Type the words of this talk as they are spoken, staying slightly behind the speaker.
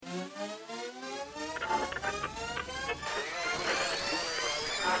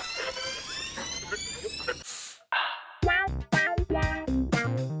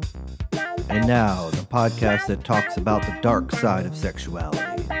And now, the podcast that talks about the dark side of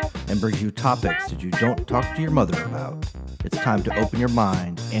sexuality and brings you topics that you don't talk to your mother about. It's time to open your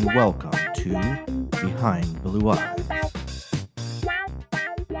mind and welcome to Behind Blue Eyes.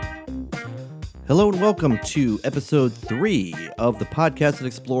 Hello and welcome to episode 3 of the podcast that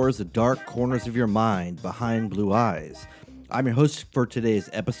explores the dark corners of your mind behind blue eyes. I'm your host for today's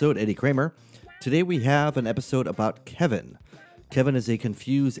episode, Eddie Kramer. Today we have an episode about Kevin. Kevin is a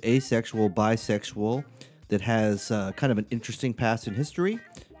confused asexual bisexual that has kind of an interesting past in history,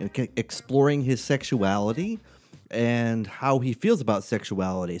 exploring his sexuality and how he feels about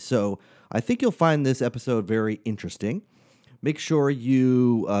sexuality. So I think you'll find this episode very interesting. Make sure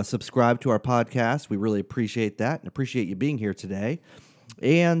you subscribe to our podcast. We really appreciate that and appreciate you being here today.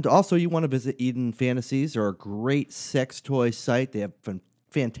 And also, you want to visit Eden Fantasies. They're a great sex toy site. They have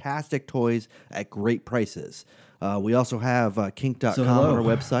fantastic toys at great prices. We also have kink.com on our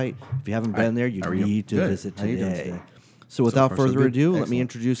website. If you haven't been there, you need to visit today. So without further ado, let me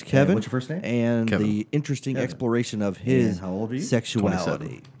introduce Kevin. What's your first name? And Kevin. the interesting exploration of his how old are you?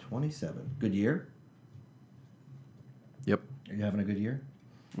 sexuality. 27. Good year? Yep. Are you having a good year?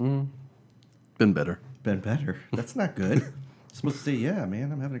 Been better. Been better. That's not good. Supposed to say, yeah,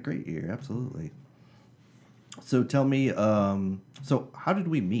 man, I'm having a great year. Absolutely. So tell me, so how did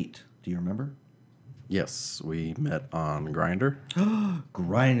we meet? Do you remember? Yes, we met on Grindr.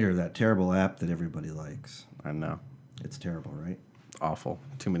 Grindr, that terrible app that everybody likes. I know. It's terrible, right? Awful.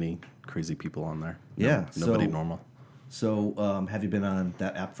 Too many crazy people on there. Yeah. Nobody normal. So have you been on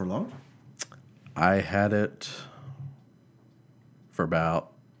that app for long? I had it for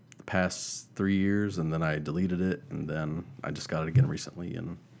about the past 3 years, and then I deleted it, and then I just got it again recently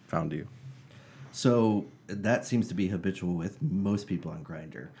and found you. So that seems to be habitual with most people on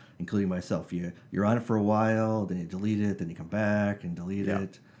Grindr, including myself. You're on it for a while, then you delete it, then you come back and delete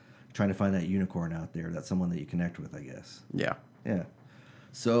it. Trying to find that unicorn out there. That's someone that you connect with, I guess. Yeah. Yeah.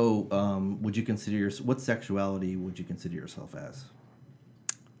 So would you consider what sexuality would you consider yourself as?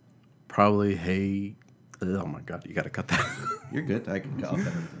 Probably, oh my God, you got to cut that. You're good. I'll cut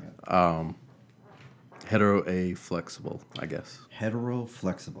everything out. Hetero-aflexible, I guess.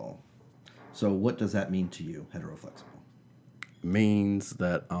 Hetero-flexible. So what does that mean to you, hetero-flexible? Means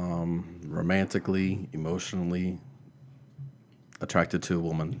that romantically, emotionally attracted to a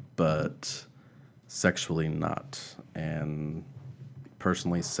woman, but sexually not. And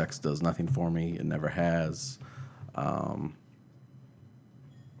personally, sex does nothing for me. It never has. Like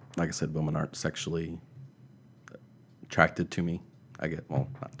I said, women aren't sexually attracted to me. Well,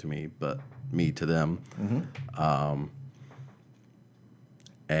 not to me, but me to them. Mm-hmm.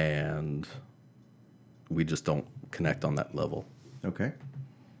 And we just don't connect on that level. Okay.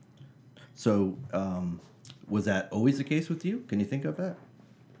 So was that always the case with you? Can you think of that?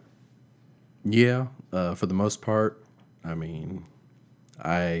 Yeah, for the most part. I mean,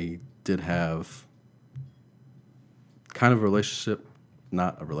 I did have kind of a relationship,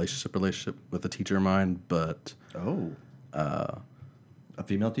 not a relationship with a teacher of mine, but... Oh. A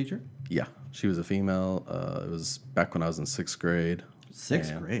female teacher? Yeah, she was a female. It was back when I was in 6th grade.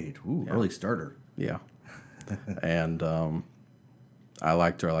 Sixth grade? Ooh, yeah. Early starter. Yeah. And I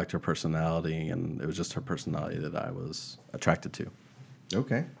liked her. I liked her personality, and it was just her personality that I was attracted to.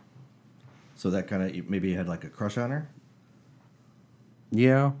 Okay. So that kind of, maybe you had like a crush on her?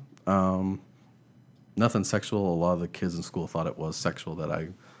 Yeah. Nothing sexual. A lot of the kids in school thought it was sexual that I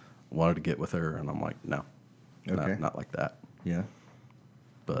wanted to get with her, and I'm like, no. Okay. Not like that. Yeah.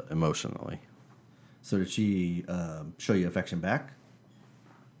 But emotionally. So did she show you affection back?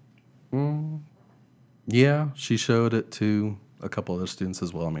 Yeah, she showed it to a couple other students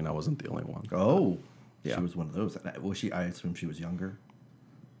as well. I mean, I wasn't the only one. Oh, yeah. She was one of those. Was she? I assume she was younger.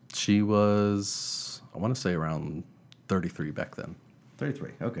 She was, I want to say, around 33 back then.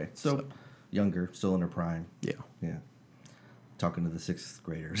 33. Okay, so younger, still in her prime. Yeah. Yeah. Talking to the 6th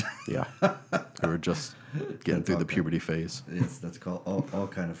graders. Yeah. Who were just getting through the puberty phase. That's called all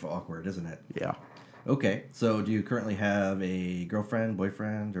kind of awkward, isn't it? Yeah. Okay, so do you currently have a girlfriend,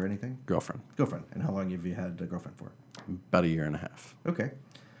 boyfriend, or anything? Girlfriend. And how long have you had a girlfriend for? About 1.5 years. Okay.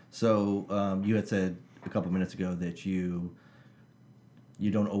 So you had said a couple minutes ago that you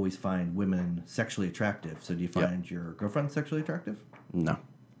don't always find women sexually attractive. So do you find your girlfriend sexually attractive? No.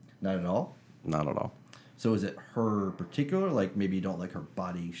 Not at all? Not at all. So is it her particular, like maybe you don't like her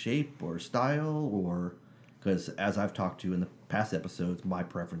body shape or style, or... Because as I've talked to in the past episodes, my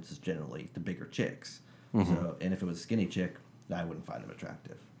preference is generally the bigger chicks. Mm-hmm. So, and if it was a skinny chick, I wouldn't find them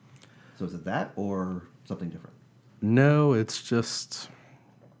attractive. So is it that or something different? No, it's just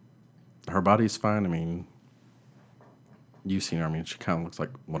her body's fine. I mean, you've seen her. I mean, she kind of looks like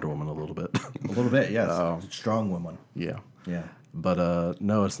Wonder Woman a little bit. A little bit, yes. Strong woman. Yeah. Yeah. But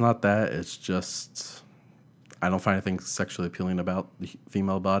no, it's not that. It's just I don't find anything sexually appealing about the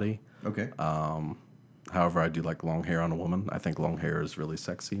female body. Okay. However, I do like long hair on a woman. I think long hair is really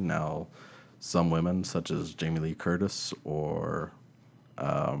sexy. Now, some women, such as Jamie Lee Curtis or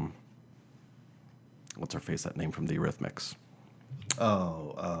what's her face? That name from the Eurythmics.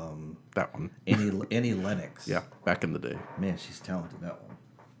 Oh, That one. Annie Lennox. Yeah, back in the day. Man, she's talented, that one.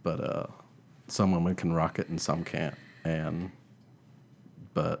 But some women can rock it and some can't.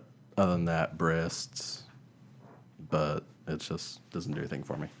 But other than that, breasts. But it just doesn't do anything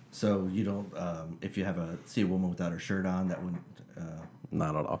for me. So you don't, if you see a woman without her shirt on, that wouldn't.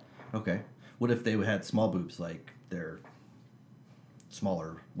 Not at all. Okay. What if they had small boobs, like they're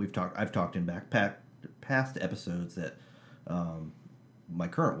smaller? I've talked in past episodes that my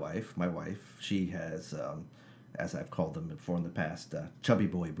wife, she has, as I've called them before in the past, chubby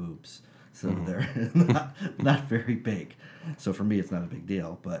boy boobs. So they're not very big. So for me, it's not a big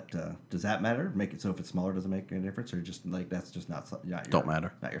deal. But does that matter? Make it so if it's smaller doesn't make any difference, or just like that's just not Don't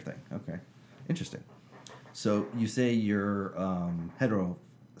matter. Not your thing. Okay, interesting. So you say you're hetero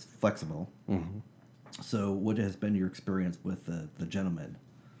flexible. Mm-hmm. So what has been your experience with the gentleman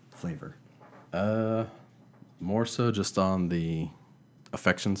flavor? More so just on the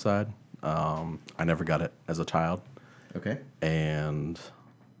affection side. I never got it as a child. Okay. And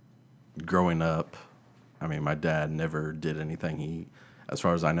growing up, I mean, my dad never did anything. As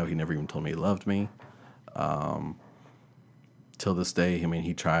far as I know, he never even told me he loved me. Till this day, I mean,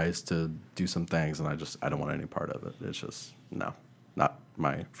 he tries to do some things, and I don't want any part of it. It's just, no, not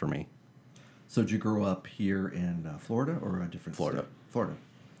for me. So did you grow up here in Florida or a different Florida. state? Florida.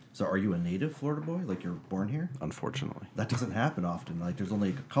 So are you a native Florida boy? Like you're born here? Unfortunately. That doesn't happen often. Like there's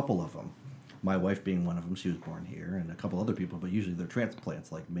only a couple of them. My wife being one of them, she was born here, and a couple other people, but usually they're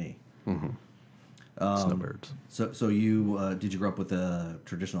transplants like me. Mm-hmm. Snowbirds. So you did you grow up with a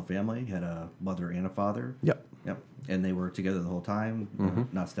traditional family? You had a mother and a father? Yep. And they were together the whole time? Mm-hmm.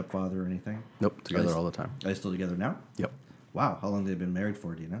 Not stepfather or anything? Nope, together all the time. Are they still together now? Yep. Wow. How long have they been married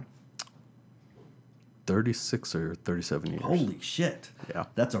for, do you know? 36 or 37 years. Holy shit. Yeah.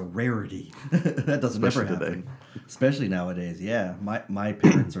 That's a rarity. That doesn't Especially ever happen. today. Especially nowadays, yeah. My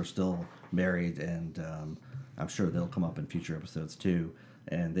parents are still married, and I'm sure they'll come up in future episodes too.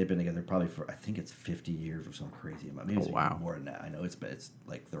 And they've been together probably for, I think it's 50 years or some crazy amount. Maybe it's even more than that. I know it's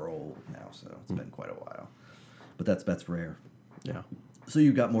like they're old now, so it's been quite a while. But that's rare. Yeah. So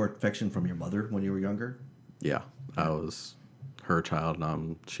you got more affection from your mother when you were younger? Yeah. I was her child,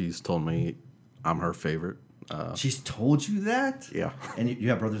 and she's told me I'm her favorite. She's told you that? Yeah. And you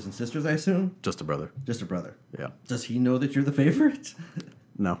have brothers and sisters, I assume? Just a brother. Just a brother. Yeah. Does he know that you're the favorite?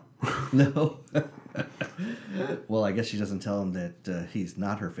 No. No. Well, I guess she doesn't tell him that he's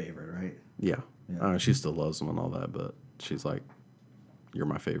not her favorite, right? Yeah. She still loves him and all that, but she's like, "You're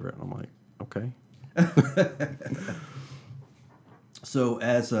my favorite." And I'm like, "Okay." So,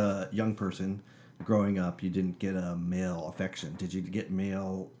 as a young person growing up, you didn't get a male affection. Did you get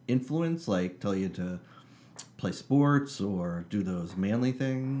male influence, like tell you to play sports or do those manly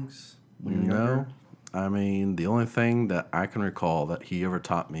things when you were younger? I mean, the only thing that I can recall that he ever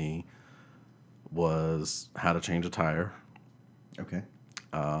taught me was how to change a tire. Okay.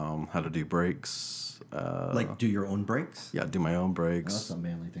 How to do brakes. Like do your own brakes? Yeah, do my own brakes. Oh, that's a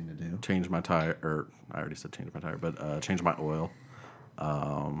manly thing to do. Change my tire, or I already said change my tire, but change my oil.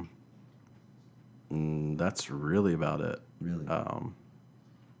 That's really about it. Really?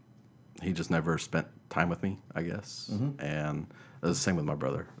 He just never spent time with me, I guess. Mm-hmm. And it was the same with my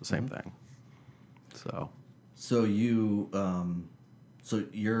brother, the same thing. So you, so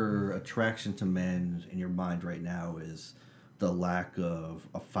your attraction to men in your mind right now is the lack of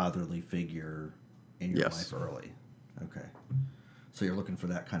a fatherly figure in your life early. Okay. So you're looking for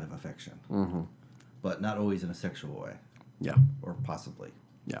that kind of affection. Mm-hmm. But not always in a sexual way. Yeah. Or possibly.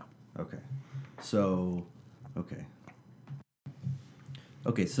 Yeah. Okay. So, okay.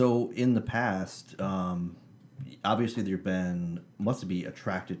 Okay, so in the past, obviously must be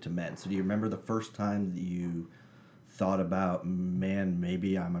attracted to men. So do you remember the first time that you thought about, man,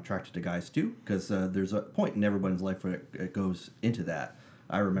 maybe I'm attracted to guys too? Because there's a point in everyone's life where it goes into that.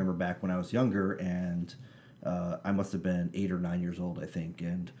 I remember back when I was younger, and I must have been 8 or 9 years old, I think,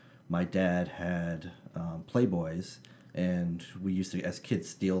 and my dad had Playboys, and we used to, as kids,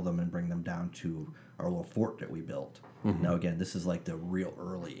 steal them and bring them down to our little fort that we built. Mm-hmm. Now, again, this is like the real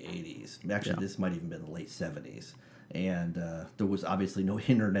early 80s. Actually, this might even been the late 70s. And there was obviously no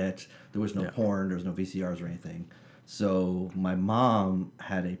internet. There was no porn. There was no VCRs or anything. So my mom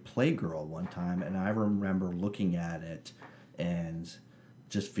had a Playgirl one time, and I remember looking at it and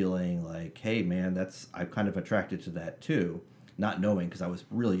just feeling like, hey, man, I'm kind of attracted to that too. Not knowing, because I was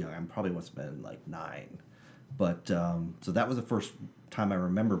really young. I probably must have been like 9. But so that was the first time I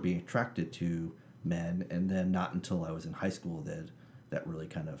remember being attracted to men, and then not until I was in high school that really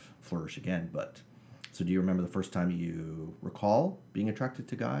kind of flourished again. But so do you remember the first time you recall being attracted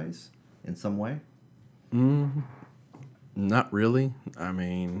to guys in some way? Not really. I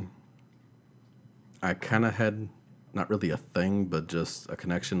mean, I kind of had not really a thing, but just a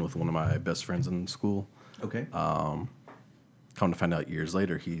connection with one of my best friends in school. Okay. Come to find out years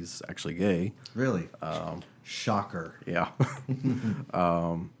later, he's actually gay. Really? Shocker. Yeah.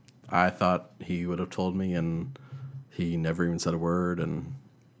 I thought he would have told me, and he never even said a word. And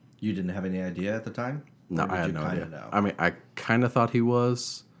You didn't have any idea at the time? no, Or did I had you no kinda idea. know? I mean, I kind of thought he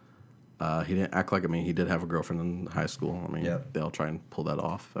was. He didn't act like. I mean, he did have a girlfriend in high school. I mean, Yep. they all try and pull that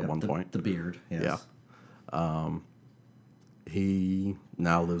off at Yep, one the, point. The beard, yes. Yeah. He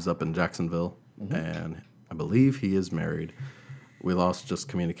now lives up in Jacksonville, and I believe he is married. We lost just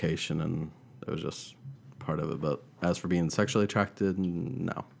communication, and it was just part of it. But as for being sexually attracted,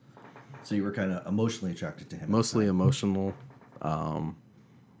 no. So you were kind of emotionally attracted to him. at the Mostly time. emotional.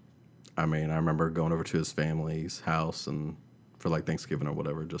 I mean, I remember going over to his family's house and for like Thanksgiving or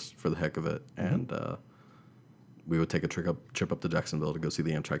whatever, just for the heck of it. And we would take a trip up to Jacksonville to go see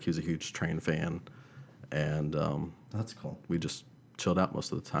the Amtrak. He was a huge train fan, and That's cool. we just chilled out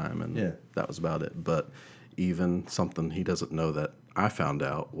most of the time, and Yeah. that was about it. But even something he doesn't know that I found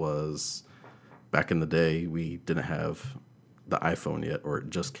out was back in the day, we didn't have the iPhone yet, or it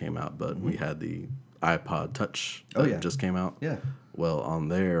just came out, but we had the iPod Touch that yeah. just came out. Yeah. Well, on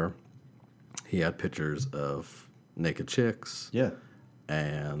there, he had pictures of naked chicks, Yeah.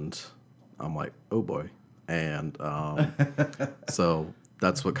 and I'm like, oh boy. And so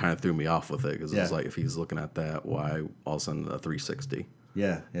that's what kind of threw me off with it, because it was Yeah. like, if he's looking at that, why all of a sudden a 360?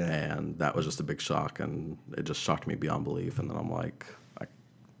 Yeah. Yeah. And that was just a big shock, and it just shocked me beyond belief. And then I'm like,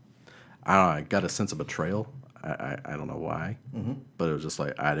 I don't know, I got a sense of betrayal. I don't know why, but it was just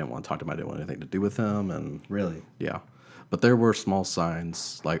like, I didn't want to talk to him. I didn't want anything to do with him. And Really? yeah. But there were small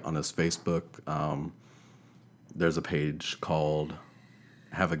signs, like on his Facebook, there's a page called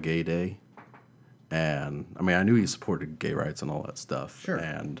Have a Gay Day. And I mean, I knew he supported gay rights and all that stuff. Sure.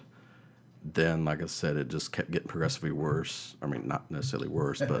 And then, like I said, it just kept getting progressively worse. I mean, not necessarily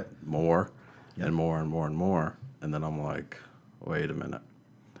worse, but more and more and more and more. And then I'm like, wait a minute.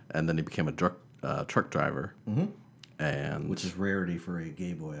 And then he became a truck driver. And Which is rarity for a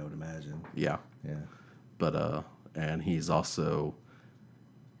gay boy, I would imagine. yeah. Yeah. But and he's also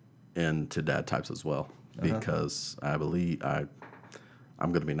into dad types as well, because I believe I'm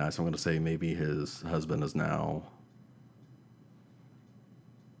going to be nice. I'm going to say maybe his husband is now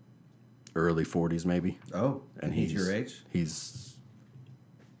early 40s, maybe. Oh, and he's your age? He's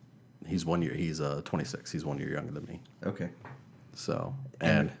 1 year. He's 26. He's 1 year younger than me. Okay. So,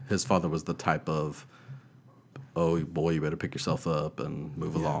 and his father was the type of, oh boy, you better pick yourself up and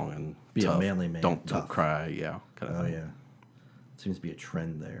move along and Be a tough. manly man, Don't tough. cry. Yeah. Kind of Oh, thing. yeah. Seems to be a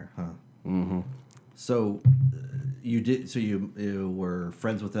trend there, huh? Mm-hmm. So you were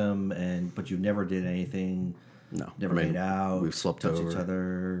friends with him, but you never did anything. No. Never made out. We've slept touched over. each other,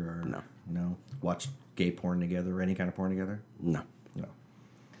 or No. Watched gay porn together, or any kind of porn together. No. No.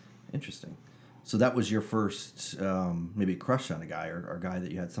 Interesting. So that was your first maybe crush on a guy, or a guy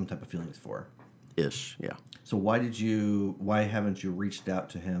that you had some type of feelings for. Ish. Yeah. So why haven't you reached out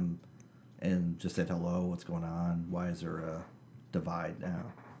to him and just said hello? What's going on? Why is there a divide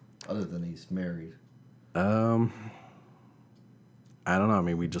now, other than he's married? I don't know. I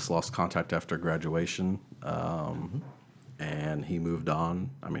mean, we just lost contact after graduation, and he moved on.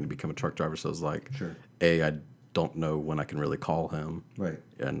 I mean, he became a truck driver, so it's like, Sure. I don't know when I can really call him, Right.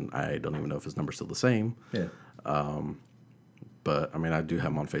 and I don't even know if his number's still the same. Yeah. But I mean, I do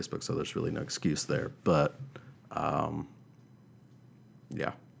have him on Facebook, so there's really no excuse there. But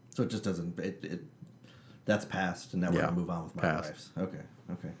yeah, So it just doesn't. It that's past, and now we're Yeah, gonna move on with my past. lives.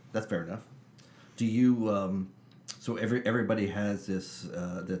 Okay, that's fair enough. Do you? So everybody has this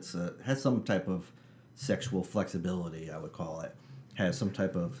has some type of sexual flexibility, I would call it. Has some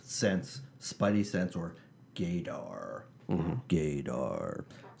type of sense, spidey sense, or gaydar. Gaydar.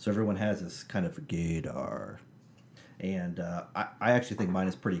 So everyone has this kind of gaydar. And I actually think mine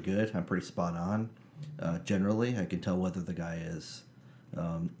is pretty good. I'm pretty spot on. Generally, I can tell whether the guy is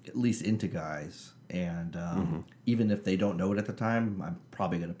at least into guys. And even if they don't know it at the time, I'm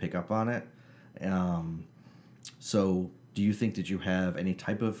probably going to pick up on it. So do you think that you have any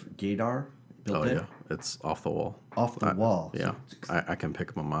type of gaydar built Oh in? yeah, it's off the wall. Off the wall. Yeah, So I can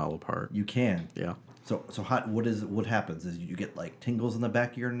pick them a mile apart. you can. Yeah. So what happens? Is you get like tingles in the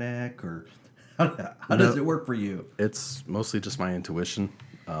back of your neck, or how does it work for you? It's mostly just my intuition.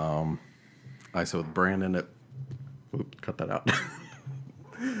 Like so with Brandon, cut that out.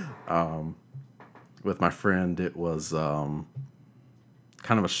 With my friend, it was kind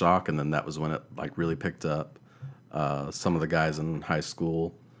of a shock, and then that was when it like really picked up. Some of the guys in high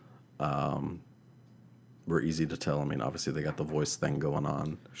school were easy to tell. I mean, obviously they got the voice thing going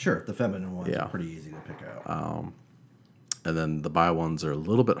on, Sure, the feminine ones Yeah. are pretty easy to pick out. and then the bi ones are a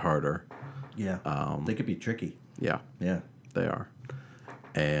little bit harder. Yeah, they could be tricky. Yeah, Yeah. they are.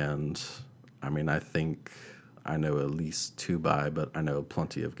 And I mean, I think I know at least 2 bi, but I know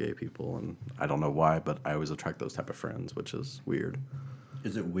plenty of gay people, and I don't know why, but I always attract those type of friends, which is weird.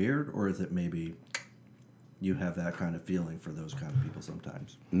 Is it weird, or is it maybe you have that kind of feeling for those kind of people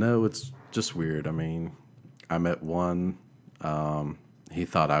sometimes? No, it's just weird. I mean, I met one. He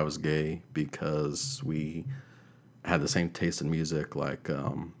thought I was gay because we had the same taste in music. Like,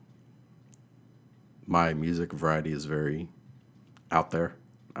 my music variety is very out there.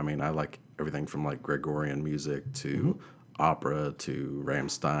 I mean, I like everything from like Gregorian music to opera to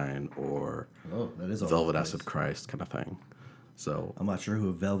Rammstein or Oh, that is all Velvet over the place. Acid Christ kind of thing. So, I'm not sure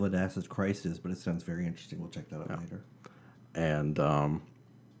who Velvet Acid Christ is, but it sounds very interesting. We'll check that out later. and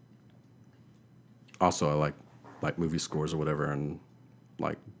also I like movie scores or whatever, and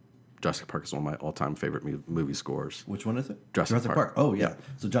like Jurassic Park is one of my all-time favorite movie scores. Which one is it? Jurassic Park. Oh, yeah. Yeah.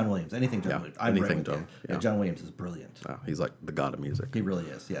 So John Williams. Anything John Yeah, Williams. I'm right anything with you. John, Yeah, yeah. John Williams is brilliant. He's like the god of music. He really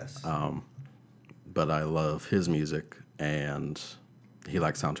is, yes. But I love his music, and he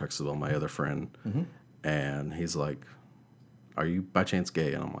likes soundtracks as well. My other friend, and he's like, "Are you by chance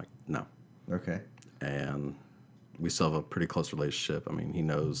gay?" And I'm like, "No." Okay. And we still have a pretty close relationship. I mean, he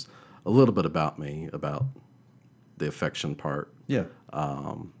knows a little bit about me, about the affection part, Yeah,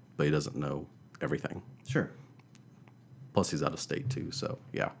 but he doesn't know everything. sure. Plus, he's out of state too, so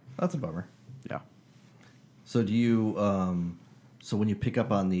yeah, That's a bummer. yeah. So do you, so when you pick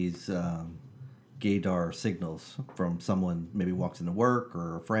up on these gaydar signals from someone maybe walks into work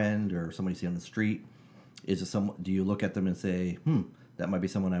or a friend or somebody you see on the street, is it some? Do you look at them and say, that might be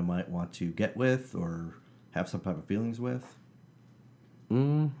someone I might want to get with or have some type of feelings with?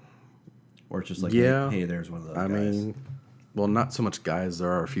 Or it's just like, Yeah. hey, there's one of those I guys. mean, well, not so much guys. There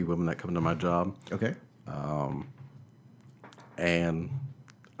are a few women that come to my job, Okay. and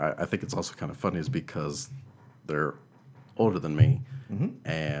I think it's also kind of funny is because they're older than me,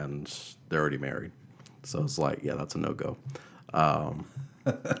 and they're already married. So it's like, yeah, that's a no-go.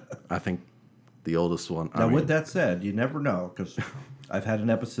 I think the oldest one... Now, with that said, you never know, because I've had an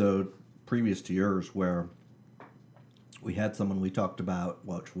episode previous to yours where we had someone we talked about,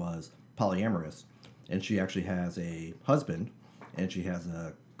 which was polyamorous, and she actually has a husband, and she has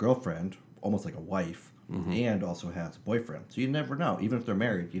a girlfriend, almost like a wife, and also has a boyfriend. So you never know. Even if they're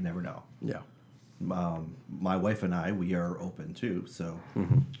married, you never know. Yeah. My wife and I, we are open too, so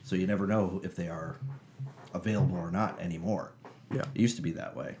so you never know if they are available or not anymore. Yeah. It used to be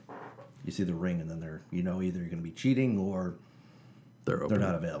that way. You see the ring, and then they're, either you're going to be cheating or They're open. they're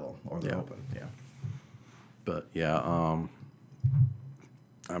not available, or they're Yeah. open. Yeah. But yeah,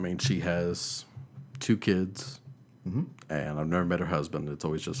 I mean, she has 2 kids, and I've never met her husband. It's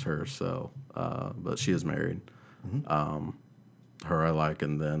always just her. So, but she is married. Her I like,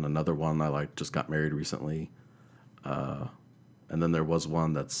 and then another one I like just got married recently. And then there was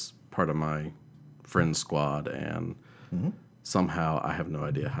one that's part of my friend squad, and somehow I have no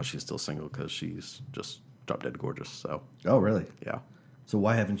idea how she's still single because she's just drop dead gorgeous. So Oh, really? yeah. So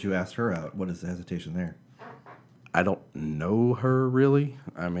why haven't you asked her out? What is the hesitation there? I don't know her really.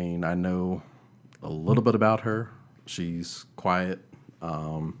 I mean, I know a little bit about her. She's quiet.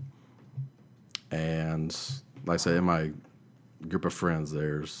 And like I say, in my group of friends,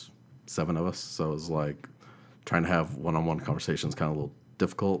 there's 7 of us. So it's like trying to have one-on-one conversations kind of a little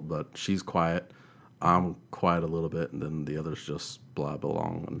difficult, but she's quiet. I'm quiet a little bit, and then the others just blab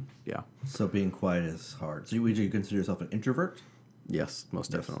along, and yeah. So being quiet is hard. So would you consider yourself an introvert? Yes, most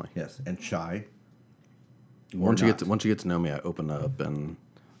definitely. Yes. And shy? Or Once you not? get to know me, I open up, and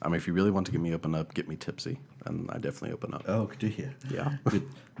I mean, if you really want to get me open up, get me tipsy, and I definitely open up. Oh, do you? Yeah.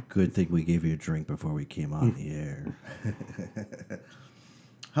 Good thing we gave you a drink before we came on the air.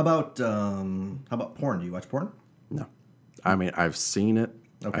 How about porn? Do you watch porn? No. I mean, I've seen it.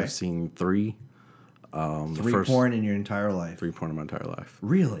 Okay. I've seen 3. 3 porn in your entire life? 3 porn in my entire life.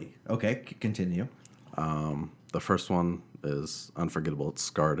 Really? Okay, continue. The first one is unforgettable. It's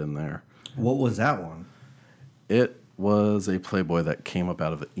scarred in there. What was that one? It was a Playboy that came up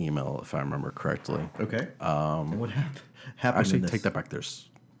out of an email, if I remember correctly. Okay. And what happened? Actually, in this? take that back. There's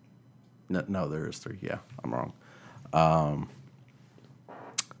no, there is 3. Yeah, I'm wrong.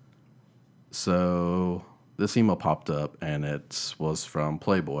 So this email popped up, and it was from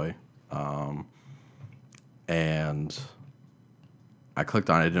Playboy, and I clicked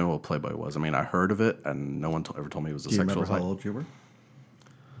on it. I didn't know what Playboy was. I mean, I heard of it, and no one ever told me it was a Do you sexual remember how site. old you were?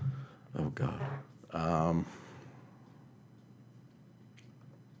 Oh God,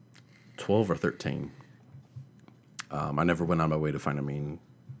 12 or 13. I never went on my way to find. I mean,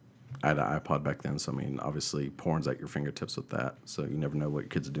 I had an iPod back then, so I mean, obviously, porn's at your fingertips with that. So you never know what your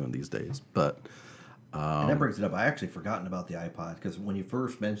kids are doing these days. But And that brings it up. I actually forgotten about the iPod because when you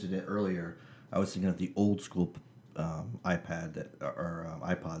first mentioned it earlier, I was thinking of the old school iPad or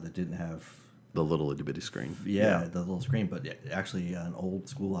iPod that didn't have the little itty bitty screen. the little screen, but actually an old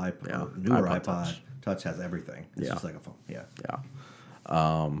school iPod, Yeah, newer iPod iPod Touch has everything. It's Yeah. just like a phone. Yeah. Yeah.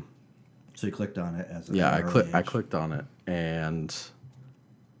 So you clicked on it as a Yeah, early I age. clicked on it, and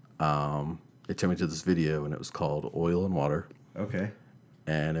it took me to this video, and it was called Oil and Water. Okay.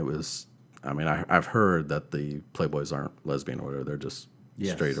 And it was, I mean, I've heard that the Playboys aren't lesbian or whatever. They're just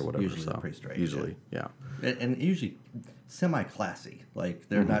Yes, straight or whatever. usually so they're pretty straight, Usually, yeah. And usually semi-classy. Like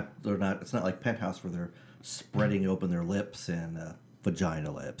they're not. It's not like Penthouse where they're spreading open their lips and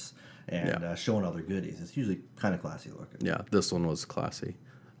vagina lips and showing all their goodies. It's usually kind of classy looking. Yeah, this one was classy.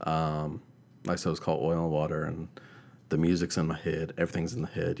 Like I said, it was called Oil and Water, and the music's in my head. Everything's in the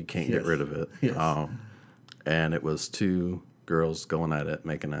head. You can't get Yes. rid of it. Yes. And it was 2 girls going at it,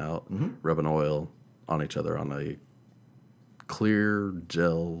 making out, rubbing oil on each other on a clear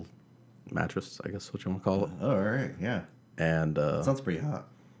gel mattress, I guess what you want to call it. Oh, all right. Yeah. And Sounds pretty hot.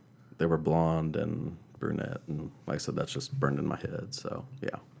 they were blonde and brunette, and like I said, that's just burned in my head. So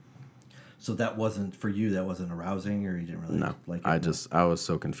yeah, So that wasn't for you. That wasn't arousing, or you didn't really no, like it. I was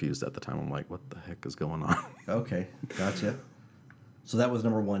so confused at the time. I'm like, what the heck is going on? Okay, gotcha. So that was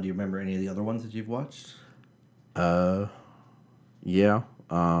number 1. Do you remember any of the other ones that you've watched? Yeah,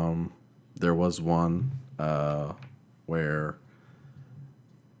 there was one where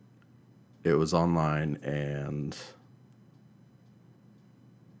it was online, and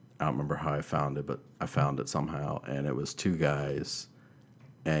I don't remember how I found it, but I found it somehow, and it was 2 guys,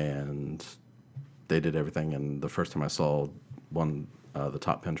 and they did everything. And the first time I saw one, the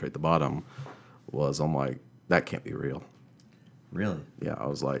top penetrate the bottom, I'm like, that can't be real. Really? Yeah, I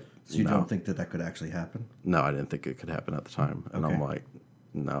was like, So you no. don't think that could actually happen? No, I didn't think it could happen at the time. And Okay. I'm like,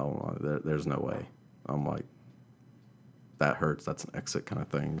 no, there's no way. I'm like, that hurts. That's an exit kind of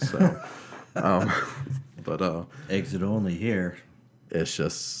thing. So, but Exit only here. it's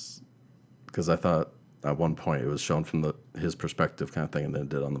just because I thought at one point it was shown from his perspective kind of thing, and then it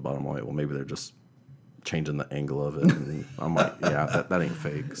did on the bottom. I'm like, well, maybe they're just changing the angle of it. And I'm like, yeah, that ain't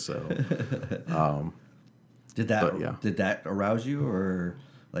fake. So, Did that But, yeah. did that arouse you, or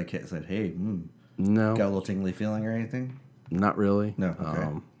like it said, hey, no, got a little tingly feeling or anything? not really. No, okay.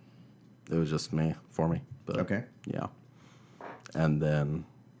 It was just for me. But, Okay. Yeah. And then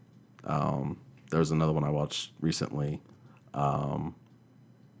there was another one I watched recently.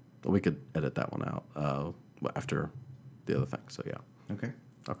 We could edit that one out after the other thing. So, yeah. Okay.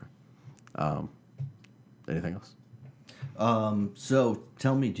 Okay. Anything else? So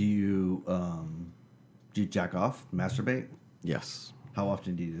tell me, do you jack off, masturbate? Yes. How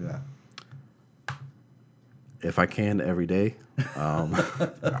often do you do that? If I can, every day.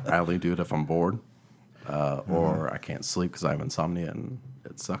 I only do it if I'm bored or I can't sleep because I have insomnia and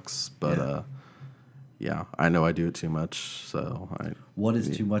it sucks. But yeah, I know I do it too much. So What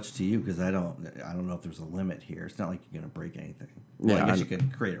is too much to you? Because I don't know if there's a limit here. It's not like you're gonna break anything. Well, Yeah, I guess I- you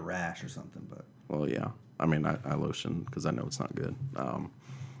could create a rash or something, but well, yeah. I mean, I lotion because I know it's not good.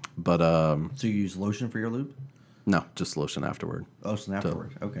 so you use lotion for your lube? No, just lotion afterward. Lotion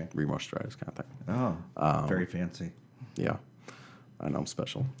afterward. Okay. Re-moisturize kind of thing. Oh, very fancy. Yeah, I know I'm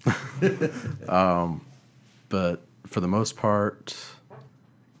special. But for the most part,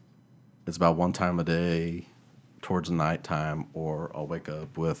 it's about one time a day towards the nighttime, or I'll wake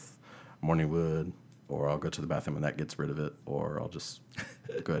up with morning wood, or I'll go to the bathroom and that gets rid of it, or I'll just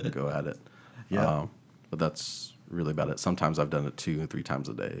go ahead and go at it. Yeah. But that's really about it. Sometimes I've done it 2 or 3 times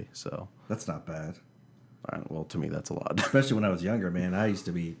a day. So, That's not bad. well, to me, that's a lot. Especially when I was younger, man. I used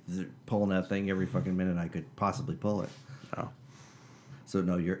to be pulling that thing every fucking minute I could possibly pull it. Oh. So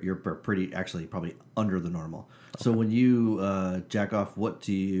no, you're pretty actually probably under the normal. Okay. So when you jack off, what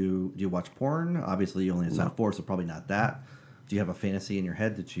do you watch porn? Obviously, you only have 4, so probably not that. Do you have a fantasy in your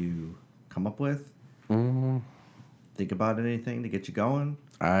head that you come up with? Think about anything to get you going?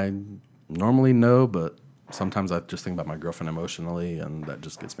 I normally no, but sometimes I just think about my girlfriend emotionally, and that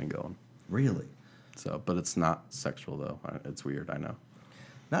just gets me going. Really? So, but it's not sexual though. It's weird, I know.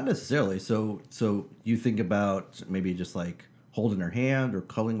 Not necessarily. So you think about maybe just like holding her hand or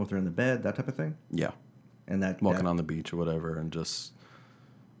cuddling with her in the bed, that type of thing? Yeah. And that Walking on the beach or whatever, and just,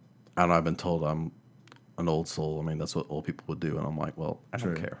 I don't know, I've been told I'm an old soul. I mean, that's what old people would do, and I'm like, well, I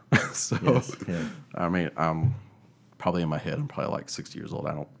don't care. So, yes, yeah. I mean, I'm probably in my head, I'm probably like 60 years old.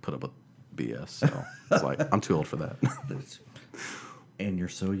 I don't put up with BS, so it's like, I'm too old for that. And you're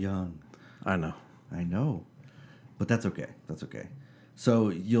so young. I know. I know. But that's okay. That's okay. So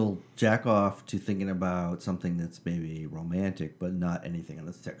you'll jack off to thinking about something that's maybe romantic, but not anything on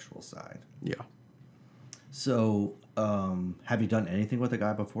the sexual side. Yeah. So, have you done anything with a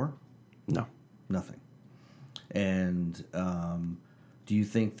guy before? No. Nothing. And do you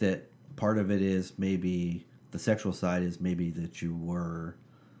think that part of it is maybe the sexual side is maybe that you were,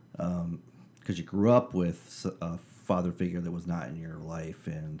 because you grew up with a father figure that was not in your life,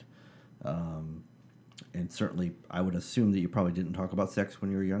 and certainly I would assume that you probably didn't talk about sex when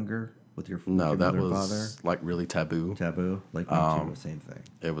you were younger with your No, with your that mother was and father? like really taboo. Taboo, like me too, same thing.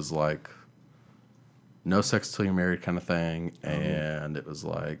 It was like no sex till you're married kind of thing, and it was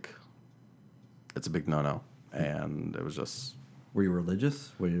like it's a big no-no, and it was just Were you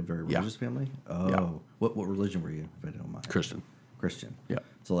religious? Were you a very religious family? Oh, Yeah. What religion were you, if I don't mind? Christian. Christian. Yeah.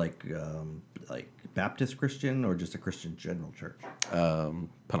 So like Baptist Christian or just a Christian general church?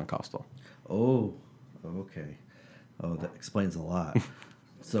 Pentecostal. Oh, okay. Oh, that explains a lot.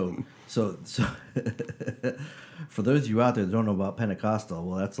 So for those of you out there that don't know about Pentecostal,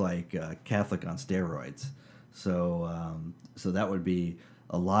 well, that's like Catholic on steroids. So that would be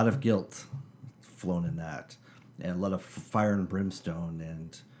a lot of guilt flown in that, and a lot of fire and brimstone,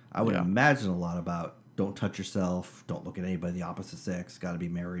 and I would imagine a lot about don't touch yourself, don't look at anybody the opposite sex, got to be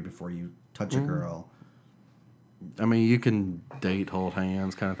married before you touch a girl. I mean, you can date, hold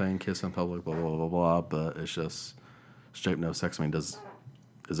hands, kind of thing, kiss in public, blah blah blah blah. But it's just straight no sex. I mean, is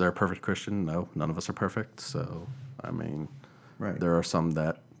there a perfect Christian? No, none of us are perfect. So, I mean, Right. there are some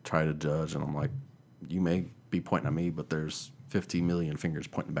that try to judge, and I'm like, you may be pointing at me, but there's 50 million fingers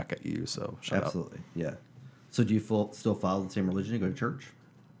pointing back at you. So shut up. Absolutely, yeah. So do you still follow the same religion? You go to church?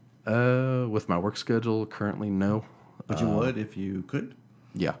 With my work schedule currently, no. But you would if you could?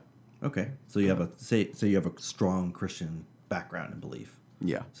 Yeah, Okay. So you have a strong Christian background and belief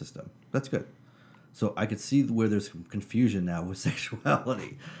yeah. system. That's good. So I could see where there's some confusion now with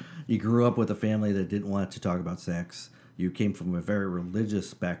sexuality. You grew up with a family that didn't want to talk about sex. You came from a very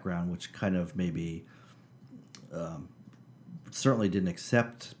religious background, which kind of maybe certainly didn't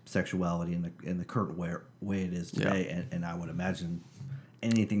accept sexuality in the current way it is today. And I would imagine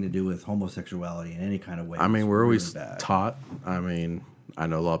anything to do with homosexuality in any kind of way. I mean, we're really always bad. taught. I mean, I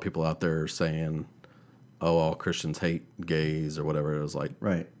know a lot of people out there saying, "Oh, all Christians hate gays" or whatever. It was like,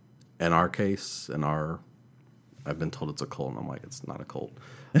 Right. in our case, I've been told it's a cult, and I'm like, it's not a cult.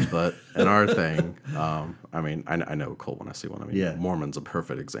 But in our thing, I mean, I know a cult when I see one. I mean, Yeah. Mormon's a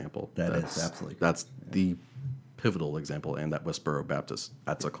perfect example. That's absolutely correct. That's the pivotal example, and that Westboro Baptist,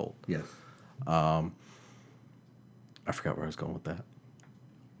 that's a cult. Yes. I forgot where I was going with that.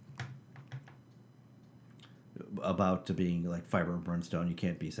 About to being like fiber and brimstone, you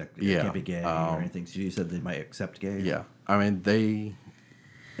can't be you Yeah, can't be gay or anything. So you said they might accept gay. Yeah. I mean, they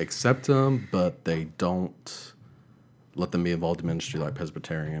accept them, but they don't let them be involved in ministry like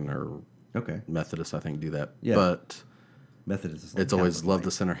Presbyterian or Okay. Methodist, I think, do that. Yeah. But Methodist is like it's always Catholic love light.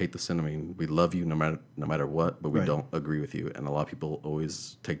 the sinner, hate the sin. I mean, we love you no matter what, but we Right. don't agree with you. And a lot of people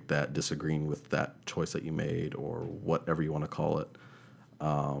always take that disagreeing with that choice that you made or whatever you want to call it.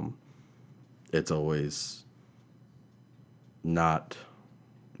 It's always not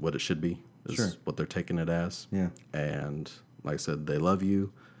what it should be, is Sure. what they're taking it as. Yeah. And like I said, they love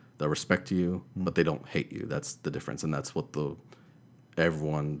you, they'll respect you, but they don't hate you. That's the difference. And that's what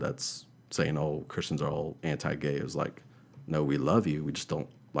everyone that's saying, oh, Christians are all anti-gay is like, no, we love you, we just don't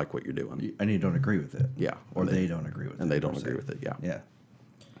like what you're doing. And you don't agree with it. Yeah. Or And they don't agree with it. And they per don't se. agree with it, yeah. Yeah.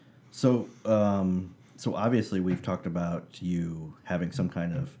 So, so obviously we've talked about you having some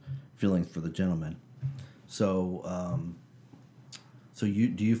kind of feelings for the gentleman. So, do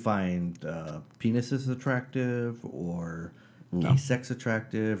you find penises attractive or gay sex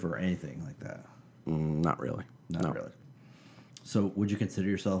attractive or anything like that? Not really. Not No. really. So, would you consider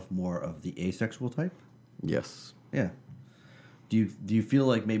yourself more of the asexual type? Yes. Yeah. Do you feel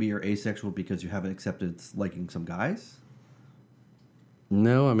like maybe you're asexual because you haven't accepted liking some guys?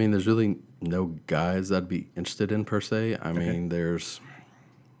 No, I mean, there's really no guys I'd be interested in per se. I mean,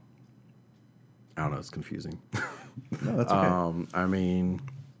 I don't know, it's confusing. No, that's okay. I mean,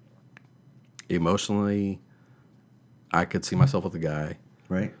 Emotionally, I could see myself with a guy.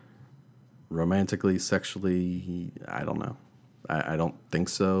 Right. Romantically, sexually, I don't know. I don't think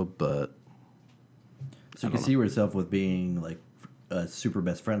so, but So you can see yourself with being like super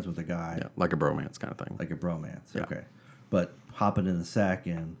best friends with a guy. yeah, like a bromance kind of thing. Like a bromance. Yeah. Okay. But hopping in the sack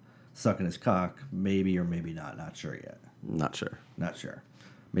and sucking his cock, maybe or maybe not. Not sure yet. Not sure. Not sure.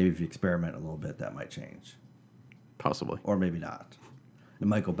 Maybe if you experiment a little bit, that might change. Possibly. Or maybe not. It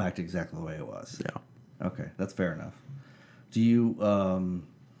might go back to exactly the way it was. Yeah. Okay, that's fair enough. Do you,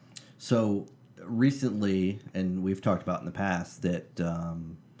 so recently, and we've talked about in the past, that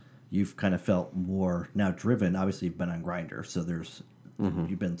you've kind of felt more now driven. Obviously, you've been on Grindr, so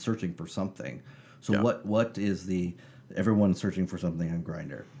you've been searching for something. So Yeah. what is everyone's searching for something on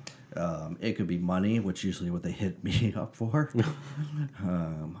Grindr? It could be money, which usually what they hit me up for.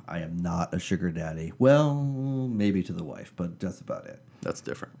 I am not a sugar daddy. Well, maybe to the wife, but that's about it. That's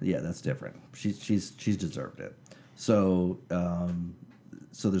different. Yeah, that's different. She's deserved it. So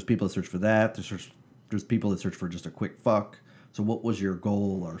so there's people that search for that. There's people that search for just a quick fuck. So what was your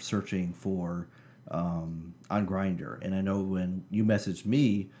goal or searching for on Grindr? And I know when you messaged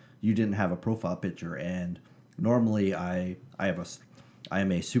me, you didn't have a profile picture, and normally I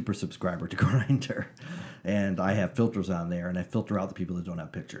am a super subscriber to Grindr, and I have filters on there, and I filter out the people that don't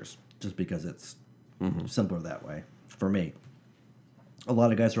have pictures, just because it's simpler that way for me. A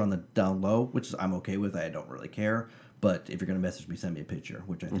lot of guys are on the down low, which I'm okay with. I don't really care. But if you're going to message me, send me a picture,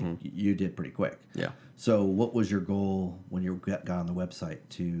 which I think you did pretty quick. Yeah. So what was your goal when you got on the website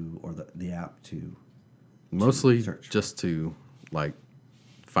or the app to Mostly search? just to, like,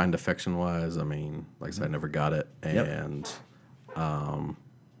 find affection-wise. I mean, like I said, I never got it. And I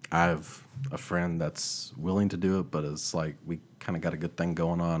have a friend that's willing to do it, but it's like we kind of got a good thing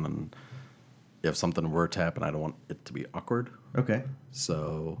going on, and if something were to happen, I don't want it to be awkward. Okay.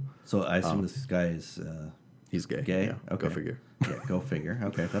 So I assume this guy is he's gay. gay? Yeah, Okay. Go figure. Yeah, go figure.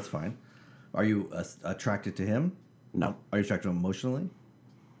 Okay, that's fine. Are you attracted to him? No. Are you attracted to him emotionally?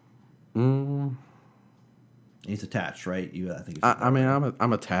 He's attached, right? I think. I mean,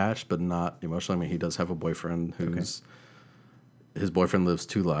 I'm attached, but not emotionally. I mean, he does have a boyfriend who's his boyfriend lives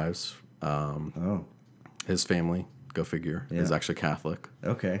two lives. His family, go figure, is actually Catholic.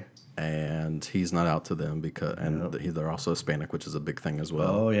 Okay. And he's not out to them because they're also Hispanic, which is a big thing as well.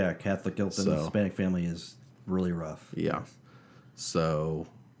 Oh yeah, Catholic guilt in the Hispanic family is really rough. Yeah. Yes. So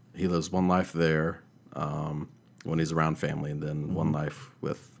he lives one life there when he's around family, and then one life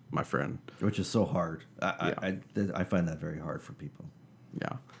with my friend. Which is so hard. I find that very hard for people.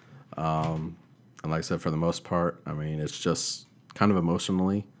 Yeah. And like I said, for the most part, I mean, it's just kind of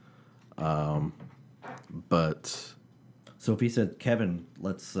emotionally. But so if he said, Kevin,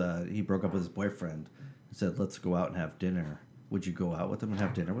 he broke up with his boyfriend, he said, let's go out and have dinner, would you go out with him and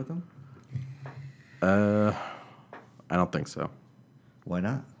have dinner with him? I don't think so. Why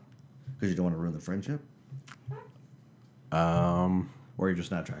not? Because you don't want to ruin the friendship? Or you're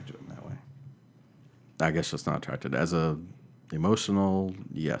just not attracted to him that way? I guess just not attracted. As a emotional,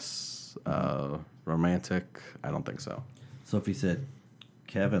 yes. Romantic, I don't think so. So if he said,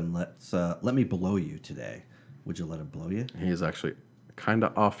 Kevin, let me blow you today, would you let him blow you? He's actually kind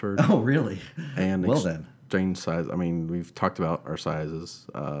of offered. Oh, really? And well then. Exchange size. I mean, we've talked about our sizes.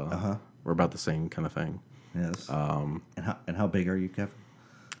 We're about the same kind of thing. Yes. And how big are you, Kevin?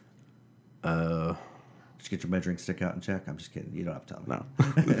 Just get your measuring stick out and check. I'm just kidding. You don't have to tell me.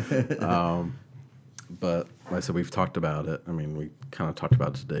 No. But like I said, we've talked about it. I mean, we kind of talked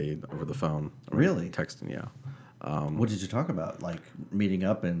about it today over the phone. Really? Texting, yeah. What did you talk about? Like meeting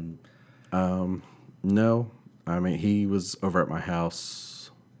up and... No. I mean, he was over at my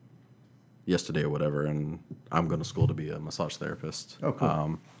house yesterday or whatever, and I'm going to school to be a massage therapist. Oh,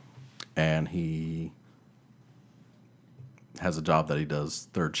 cool. And he has a job that he does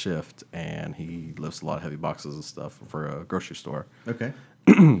third shift, and he lifts a lot of heavy boxes and stuff for a grocery store. Okay.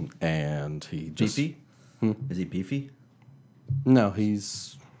 And he just... Beefy? Is he beefy? No,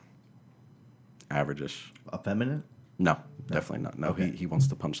 he's average-ish. Effeminate? No, definitely not. No, Okay. he wants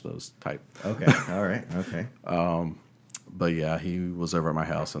to punch those type. Okay. All right. Okay. But yeah, he was over at my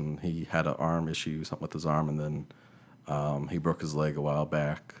house, and he had an arm issue, something with his arm, and then he broke his leg a while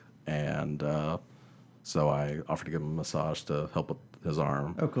back, and so I offered to give him a massage to help with his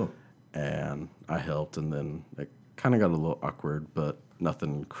arm. Oh, cool. And I helped, and then it kind of got a little awkward, but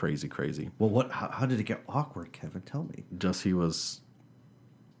nothing crazy. Well, how did it get awkward, Kevin? Tell me. Just he was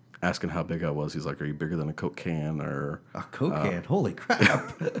asking how big I was. He's like, "Are you bigger than a Coke can?" Or A Coke can? Holy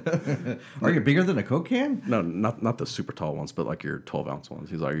crap. Are you bigger than a Coke can? no, not the super tall ones, but like your 12-ounce ones.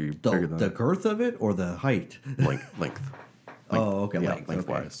 He's like, "Are you bigger than The girth of it or the height? length?" Oh, okay, yeah, length.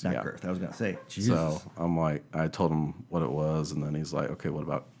 lengthwise, Okay. Not yeah. girth. I was gonna say. Jesus. So I'm like, I told him what it was, and then he's like, okay, what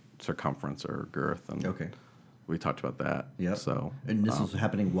about circumference or girth? And Okay. we talked about that. Yep. So, And this was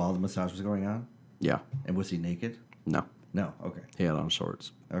happening while the massage was going on. yeah, And was he naked? no, No. Okay. he had on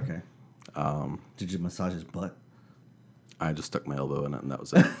shorts. Okay. Did you massage his butt? I just stuck my elbow in it, and that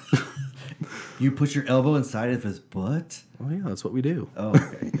was it. You put your elbow inside of his butt? Well, yeah, that's what we do. Oh,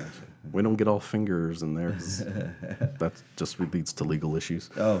 okay, gotcha. We don't get all fingers in there. 'Cause that just leads to legal issues.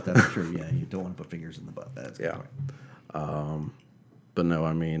 Oh, that's true. Yeah, you don't want to put fingers in the butt. That's a good Yeah. point. But no,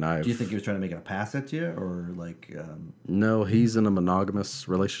 I mean, Do you think he was trying to make it a pass at you, or like? No, he's in a monogamous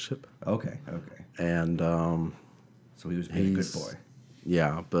relationship, Okay. and So he was being a good boy.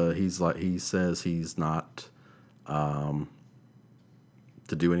 yeah, but he says he's not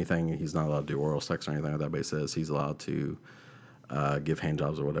to do anything. He's not allowed to do oral sex or anything like that. But he says he's allowed to give hand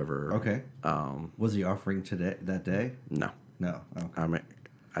jobs or whatever. Okay. Was he offering that day? No, No. Okay. I mean,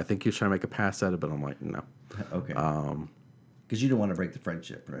 I think he was trying to make a pass at it, but I'm like, no. Okay. Because you don't want to break the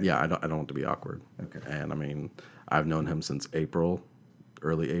friendship, right? Yeah, I don't want to be awkward. Okay. And I mean, I've known him since April,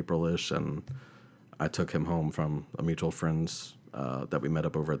 early April-ish, and I took him home from a mutual friend's that we met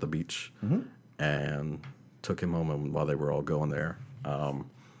up over at the beach, and took him home and while they were all going there,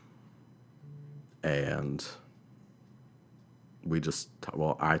 and we just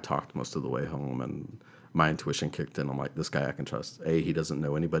I talked most of the way home, and my intuition kicked in. I'm like, this guy I can trust. He doesn't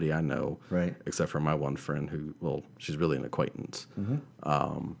know anybody I know, Right. except for my one friend who, well, she's really an acquaintance.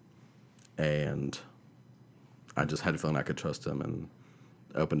 And I just had a feeling I could trust him, and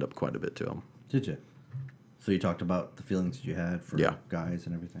opened up quite a bit to him. Did you? So you talked about the feelings that you had for Yeah. guys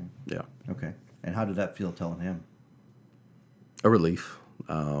and everything? Yeah. Okay. And how did that feel telling him? A relief.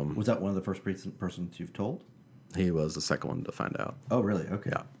 Was that one of the first persons you've told? He was the second one to find out. Oh, really?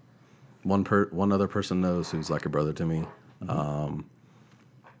 Okay. Yeah. One other person knows who's like a brother to me.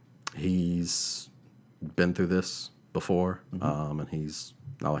 He's been through this before, and he's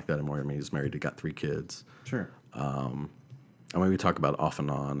not like that anymore. I mean, he's married, he got 3 kids. Sure. I mean, we talk about it off and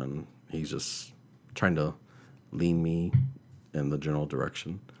on, and he's just trying to lean me in the general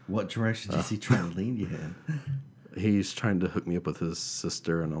direction. What direction is he trying to lean you in? He's trying to hook me up with his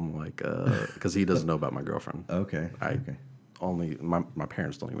sister, and I'm like, because he doesn't know about my girlfriend. Okay. Okay. Only my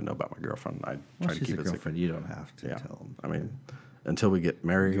parents don't even know about my girlfriend. I try to She's keep a it secret. girlfriend. You don't have to Yeah. tell him. I mean, until we get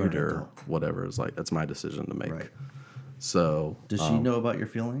married You're an or adult. whatever, it's like that's my decision to make. Right. So Does she know about your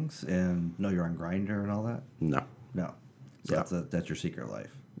feelings and know you're on Grindr and all that? no. No. So Yeah. that's your secret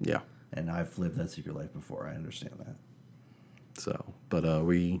life. Yeah. And I've lived that secret life before. I understand that. So, but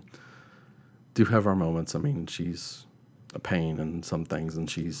we do have our moments. I mean, she's a pain in some things, and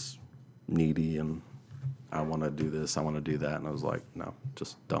she's needy, and I want to do this, I want to do that, and I was like, no,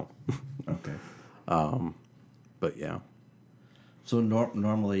 just don't. Okay. But yeah, So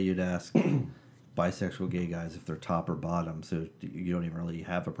normally you'd ask bisexual gay guys if they're top or bottom. So you don't even really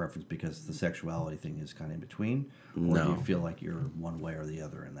have a preference because the sexuality thing is kind of in between? Or do No. you feel like you're one way or the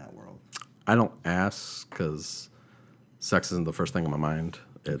other in that world? I don't ask because sex isn't the first thing in my mind.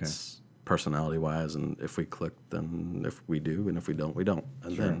 It's personality wise, and if we click, then if we do, and if we don't, we don't,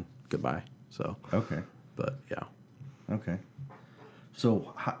 and Sure. then goodbye. So, Okay. but yeah, Okay.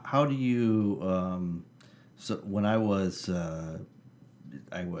 So how do you? So when I was,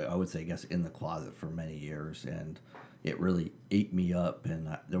 I would say, I guess, in the closet for many years, and it really ate me up.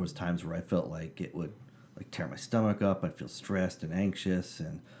 And there was times where I felt like it would like tear my stomach up. I'd feel stressed and anxious,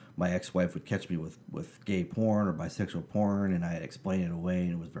 and my ex-wife would catch me with gay porn or bisexual porn, and I'd explain it away,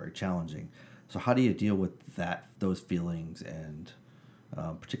 and it was very challenging. So how do you deal with those feelings, and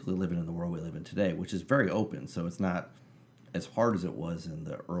particularly living in the world we live in today, which is very open, so it's not as hard as it was in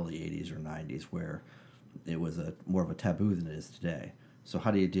the early 80s or 90s where it was more of a taboo than it is today. So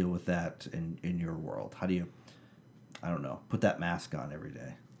how do you deal with that in your world? How do you, I don't know, put that mask on every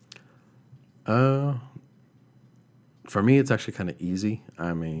day? for me, it's actually kind of easy.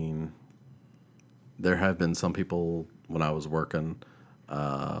 I mean, there have been some people when I was working,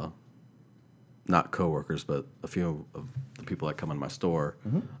 not coworkers, but a few of the people that come in my store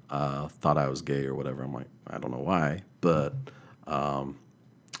thought I was gay or whatever. I'm like, I don't know why, but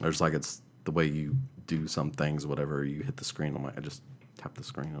there's like it's the way you do some things, whatever. You hit the screen. I'm like, I just tap the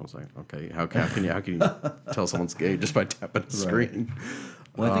screen. I was like, okay, how can you tell someone's gay just by tapping the screen?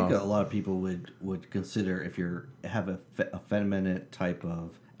 Well, I think a lot of people would consider if you have a effeminate type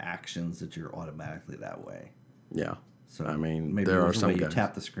of actions that you're automatically that way. Yeah. So I mean, maybe there are the some way you guys.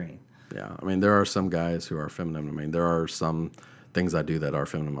 tap the screen. Yeah, I mean, there are some guys who are feminine. I mean, there are some things I do that are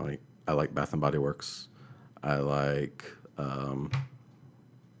feminine. I like Bath and Body Works. I like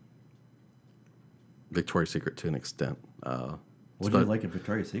Victoria's Secret to an extent. What do you like at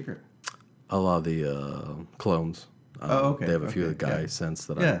Victoria's Secret? A lot of the clones. Okay. They have a few of the Okay, guy yeah. scents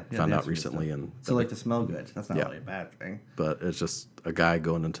that Yeah, I found the out extra recently, stuff. and So like to smell good. That's not Yeah. really a bad thing. but it's just a guy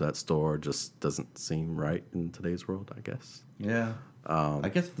going into that store just doesn't seem right in today's world, I guess. Yeah. I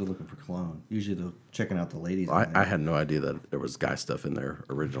guess if they're looking for cologne, usually they're checking out the ladies. in I there. had no idea that there was guy stuff in there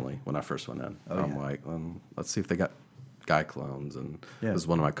originally when I first went in. I'm yeah. like, let's see if they got guy clones. And Yeah. it was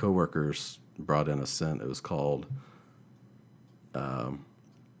one of my coworkers brought in a scent. It was called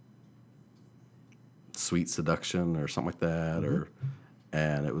Sweet Seduction or something like that,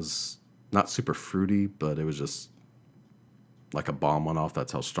 and it was not super fruity, but it was just like a bomb went off.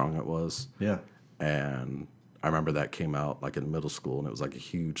 That's how strong it was. Yeah. And I remember that came out like in middle school, and it was like a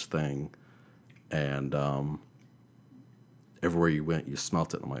huge thing. And everywhere you went, you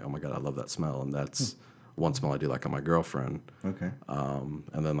smelt it. And I'm like, oh my God, I love that smell. And that's one smell I do like on my girlfriend. Okay.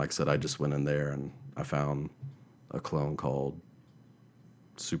 And then, like I said, I just went in there and I found a cologne called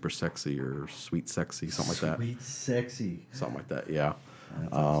Super Sexy or Sweet Sexy, something like that. Sweet sexy. Something like that, yeah.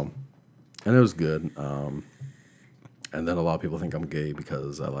 That's awesome. And it was good. And then a lot of people think I'm gay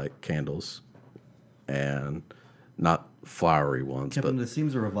because I like candles and not flowery ones, Kevin, but this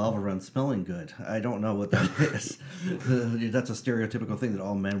seems to revolve around smelling good. I don't know what that is. That's a stereotypical thing that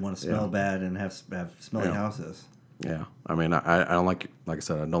all men want to smell bad and have smelly houses. yeah. I mean, I don't like I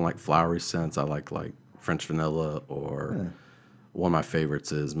said, I don't like flowery scents. I like French vanilla, or one of my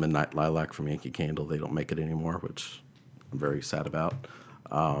favorites is Midnight Lilac from Yankee Candle. They don't make it anymore, which I'm very sad about.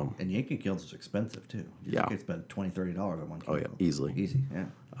 And Yankee Candles is expensive too. You Yeah. could spend $20, $30 on one Oh, candle. yeah, easily. Easy, yeah.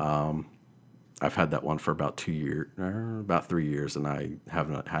 I've had that one for about 2 years, about 3 years, and I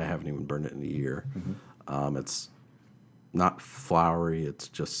haven't even burned it in a year. It's not flowery. It's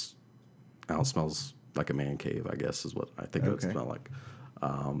just, it smells like a man cave, I guess, is what I think it would Okay. smell like.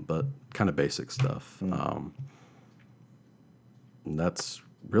 But kind of basic stuff. And that's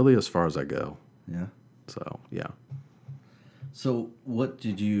really as far as I go. Yeah. So, yeah. So what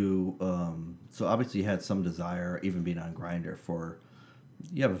did you? So obviously you had some desire, even being on Grindr, for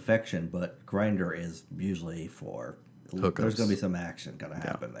you have affection, but Grindr is usually for Hookups. There's going to be some action going to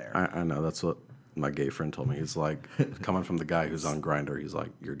happen there. I know. That's what my gay friend told me. He's like, coming from the guy who's on Grindr, he's like,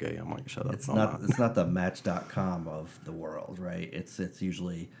 you're gay. I'm like, shut up. It's I'm not. It's not the Match.com of the world, right? It's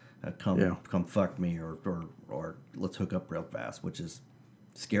usually come fuck me or let's hook up real fast, which is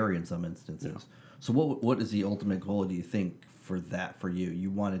scary in some instances. Yeah. So what is the ultimate goal? Do you think for you? You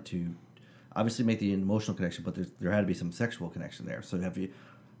wanted to obviously make the emotional connection, but there had to be some sexual connection there. So have you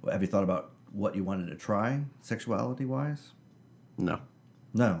thought about what you wanted to try sexuality wise? No.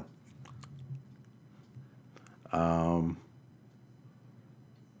 No.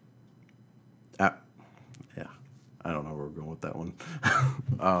 Yeah. I don't know where we're going with that one.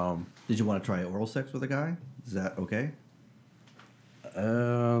 Did you want to try oral sex with a guy? Is that okay?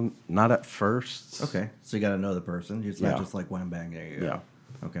 Not at first. Okay, so you got to know the person. It's not Yeah. just like wham bang. There you go. Yeah.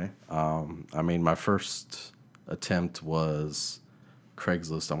 Okay. I mean, my first attempt was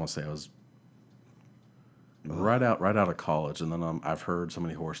Craigslist. I want to say I was right out of college, and then I've heard so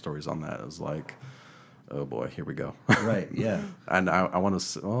many horror stories on that. It was like, oh boy, here we go. Right. Yeah. And I want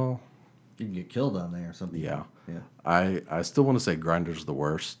to. Well, You can get killed on there or something. yeah. Yeah. I still want to say Grindr's the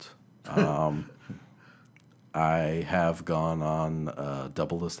worst. I have gone on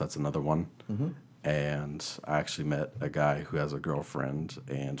Double List. That's another one. And I actually met a guy who has a girlfriend,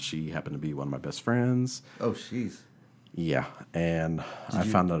 and she happened to be one of my best friends. Oh, jeez. Yeah, and I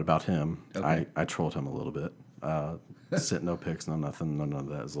found out about him. Okay. I trolled him a little bit. Sent no pics, no nothing, none of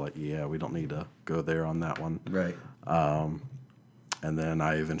that. It's like, yeah, we don't need to go there on that one. Right. And then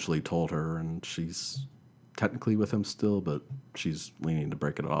I eventually told her, and she's technically with him still, but she's leaning to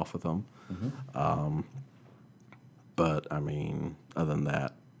break it off with him. But, I mean, other than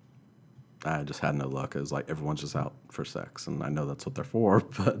that, I just had no luck. It was like everyone's just out for sex, and I know that's what they're for,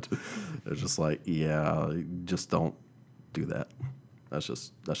 but it's just like, yeah, just don't do that. That's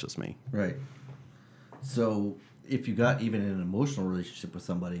just me. Right. So if you got even in an emotional relationship with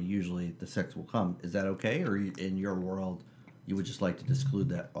somebody, usually the sex will come. Is that okay? Or in your world, you would just like to exclude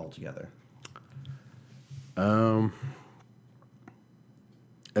that altogether?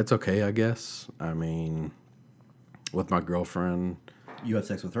 It's okay, I guess. I mean, with my girlfriend, You have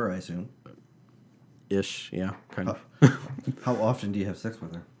sex with her, I assume. ish, yeah, kind of. How often do you have sex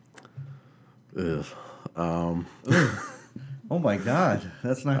with her? Ugh. Oh my God,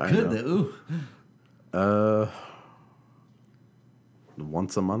 that's not I good. know. Ooh.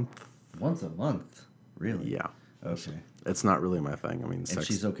 Once a month. Once a month, really? Yeah. Okay. It's not really my thing. I mean, And sex.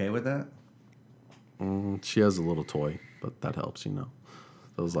 she's okay with that? She has a little toy, but that helps, you know.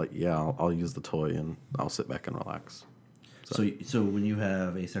 I was like, yeah, I'll use the toy and I'll sit back and relax. So when you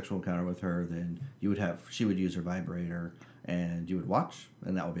have a sexual encounter with her, then she would use her vibrator, and you would watch,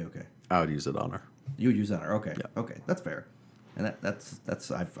 and that would be okay. I would use it on her. You would use that on her. Okay. Yeah. Okay, that's fair. And that's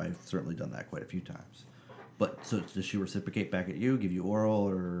I've certainly done that quite a few times. But so does she reciprocate back at you, give you oral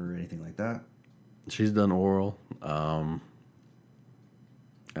or anything like that? She's done oral, and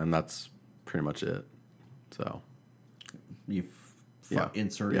that's pretty much it. So You've Yeah.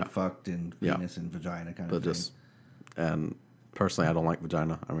 inserted, Yeah. fucked in Yeah. penis and vagina kind but of thing. and personally, I don't like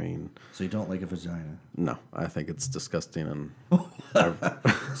vagina. I mean, So you don't like a vagina. no, I think it's disgusting, and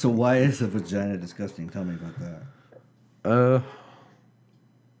So why is a vagina disgusting? Tell me about that.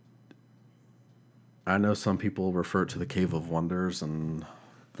 I know some people refer to the Cave of Wonders, and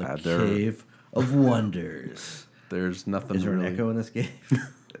The Cave of Wonders. there's nothing. Is there really, an echo in this cave?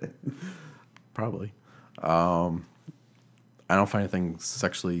 Probably. I don't find anything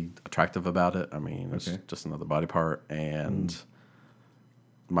sexually attractive about it. I mean, it's Okay. just another body part. And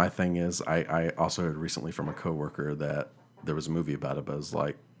my thing is, I also heard recently from a coworker that there was a movie about it, but it's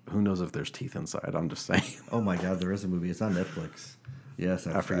like, who knows if there's teeth inside? I'm just saying. Oh my God, there is a movie. It's on Netflix. Yes,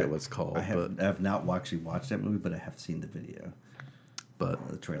 I forget what it's called. I have not actually watched that movie, but I have seen the video, but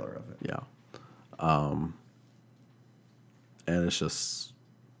the trailer of it. yeah. And it's just,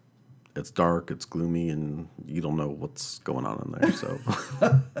 it's dark, it's gloomy, and you don't know what's going on in there. So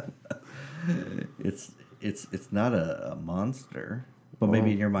It's not a monster, but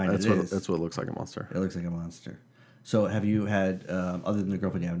maybe in your mind that's it what, is. That's what it looks like, a monster. It looks like a monster. So have you had, other than the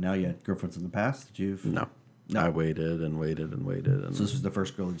girlfriend you have now, you had girlfriends in the past that you've... No. I waited and waited and waited. And So this was the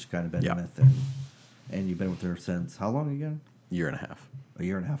first girl that you kind of been Yeah. with, and you've been with her since how long again? year and a half. A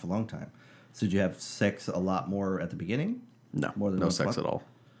year and a half, a long time. So did you have sex a lot more at the beginning? No, More than no one sex fuck? at all.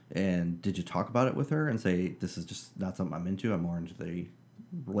 And did you talk about it with her and say, this is just not something I'm into, I'm more into the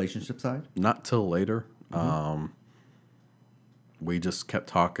relationship side? Not till later. We just kept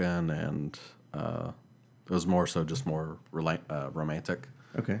talking, and it was more so just more romantic,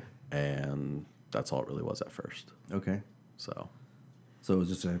 Okay. and that's all it really was at first. Okay. So So it was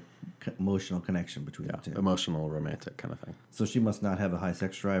just a emotional connection between yeah, the two. emotional, romantic kind of thing. So she must not have a high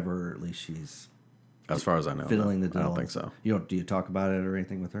sex drive, or at least she's As far as I know, fiddling no, the I dolls. don't think so. Do you talk about it or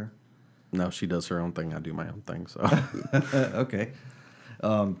anything with her? No, she does her own thing. I do my own thing. So Okay.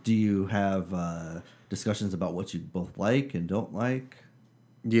 Do you have discussions about what you both like and don't like?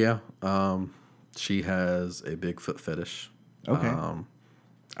 yeah, she has a big foot fetish. Okay.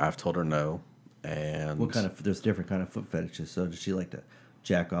 I've told her no, and What kind of? There's different kind of foot fetishes. So does she like to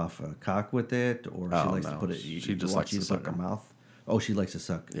jack off a cock with it, or she likes to no. put it? She just wants likes you to put it suck in her 'em. mouth. Oh, she likes to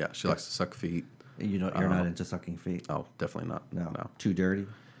suck. yeah, she likes to suck feet. You're not into sucking feet. Oh, definitely not. No. Too dirty.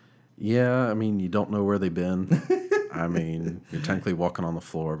 Yeah, I mean, you don't know where they've been. I mean, you're technically walking on the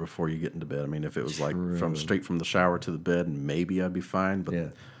floor before you get into bed. I mean, if it was like straight from the shower to the bed, maybe I'd be fine. But Yeah.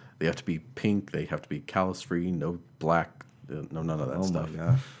 they have to be pink. They have to be callus free. No black. No, none of that Oh stuff. my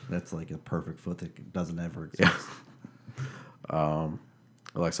gosh, that's like a perfect foot that doesn't ever exist.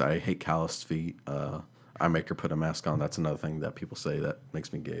 Like I said, I hate calloused feet. I make her put a mask on. That's another thing that people say that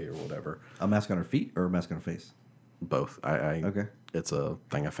makes me gay or whatever. A mask on her feet or a mask on her face? Both. Okay. It's a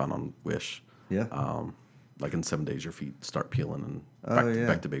thing I found on Wish. Yeah. Like in 7 days, your feet start peeling and yeah.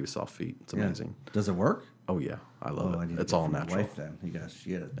 back to baby soft feet. It's Yeah. amazing. Does it work? Oh yeah, I love I it. need to It's get all from my natural. Wife, then you gotta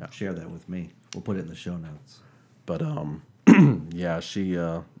share that with me. We'll put it in the show notes. But yeah, she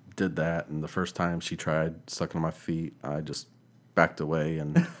did that, and the first time she tried sucking on my feet, I just backed away,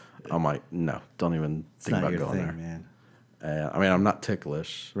 and I'm like, no, don't even It's think not about your going thing, there. man. I mean, I'm not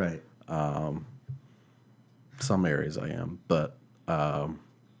ticklish. Right. Some areas I am, but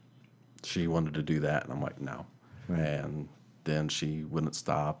she wanted to do that, and I'm like, no. Right. And then she wouldn't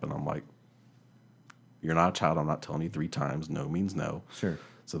stop, and I'm like, you're not a child. I'm not telling you 3 times. No means no. Sure.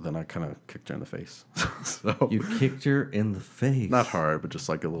 So then I kind of kicked her in the face. So You kicked her in the face. not hard, but just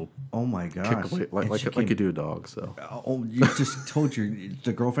like a little Oh my gosh. kick away, And she like you do a dog. So Oh, you just told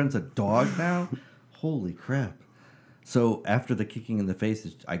the girlfriend's a dog now? Holy crap. So after the kicking in the face,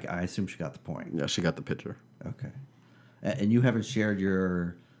 I assume she got the point. yeah, she got the picture. Okay. And you haven't shared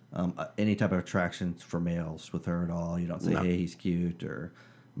your any type of attraction for males with her at all? You don't say, No. hey, he's cute, or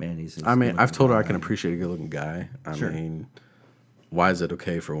man, he's... I mean, I've told her I can guy. appreciate a good-looking guy. I Sure. mean, why is it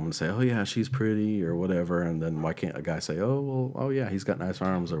okay for a woman to say, "Oh yeah, she's pretty" or whatever, and then why can't a guy say, "Oh well, oh yeah, he's got nice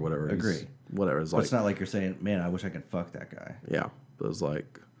arms" or whatever? Agree. Whatever. It's But like, it's not like you're saying, man, I wish I could fuck that guy. yeah, but it's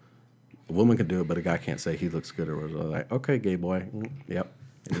like a woman can do it, but a guy can't say he looks good or whatever. Like, okay, gay boy. Yep.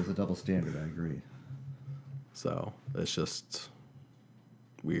 It is a double standard, I agree. So it's just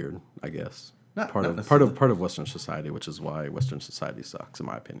weird, I guess. part of Western society, which is why Western society sucks, in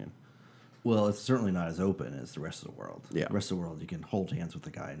my opinion. Well, it's certainly not as open as the rest of the world. Yeah. The rest of the world, you can hold hands with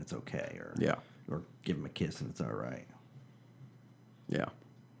a guy and it's okay, or give him a kiss and it's all right. Yeah.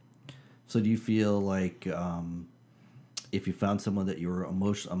 So do you feel like if you found someone that you were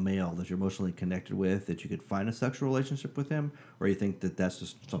a male that you're emotionally connected with, that you could find a sexual relationship with him, or you think that that's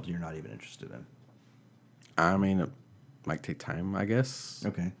just something you're not even interested in? I mean, it might take time, I guess.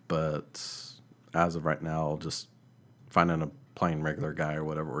 Okay. But as of right now, just finding a plain regular guy or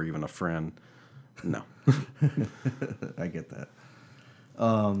whatever, or even a friend, no. I get that.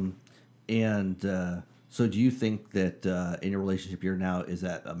 So do you think that in your relationship you're now, is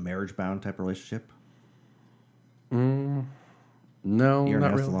that a marriage-bound type relationship? No, Year and a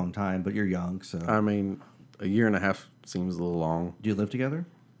not half's really. a long time, but you're young, so. I mean, a year and a half seems a little long. Do you live together?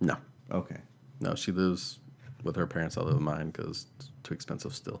 No. Okay. No, she lives with her parents. I live with mine because it's too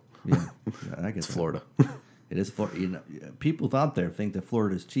expensive still. Yeah, I guess It's Florida. It is Florida. You know, people out there think that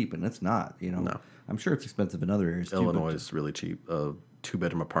Florida is cheap, and it's not. You know, No. I'm sure it's expensive in other areas too. Illinois is really cheap. A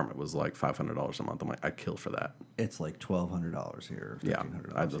 2-bedroom apartment was like $500 a month. I'm like, I'd kill for that. It's like $1,200 here, Yeah,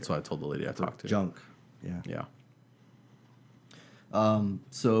 $1,500. that's what I told the lady I talked to. Junk. Yeah. Yeah.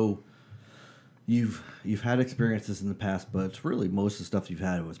 So you've had experiences in the past, but really most of the stuff you've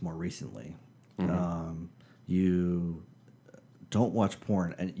had was more recently. You don't watch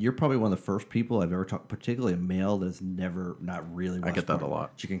porn, and you're probably one of the first people I've ever talked, particularly a male, that's never not really watched get that porn. a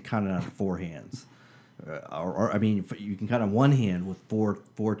lot. You can count it on 4 hands. Or I mean, you can count on one hand with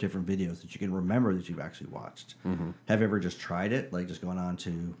four different videos that you can remember that you've actually watched. Have you ever just tried it, like just gone on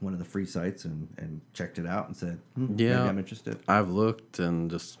to one of the free sites and checked it out and said, maybe Yeah. I'm interested? I've looked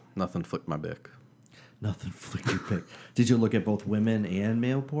and just nothing flicked my bick. Nothing flicked your pick. Did you look at both women and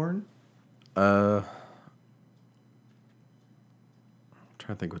male porn? I'm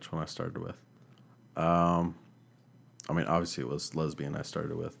trying to think which one I started with. I mean, obviously it was lesbian I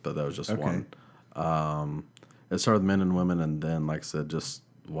started with, but that was just Okay. one. It started with men and women, and then, like I said, just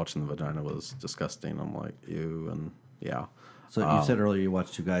watching the vagina was disgusting. I'm like, ew, and yeah. So you said earlier you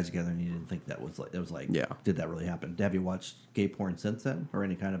watched 2 guys together and you didn't think that was like, it was like, Yeah. did that really happen? Have you watched gay porn since then, or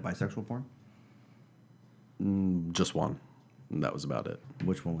any kind of bisexual porn? Just one, and that was about it.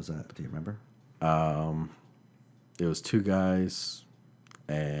 Which one was that? Do you remember? It was 2 guys,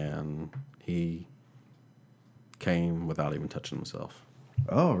 and he came without even touching himself.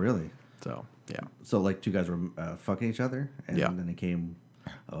 Oh, really? So, yeah. So like 2 guys were fucking each other, and Yeah. then he came.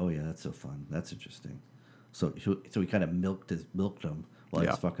 Oh yeah, that's so fun. That's interesting. So he kind of milked him while he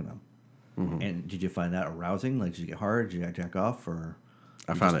was Yeah. fucking him. And did you find that arousing? Like, did you get hard? Did you jack off? Or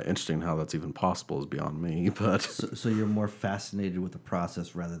I found it interesting how that's even possible is beyond me, but so you're more fascinated with the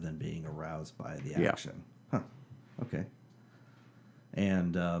process rather than being aroused by the Yeah. action? Huh. Okay.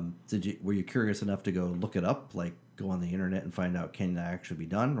 And were you curious enough to go look it up, like go on the internet and find out can that actually be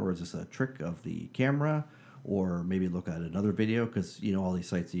done, or is this a trick of the camera, or maybe look at another video? Because you know all these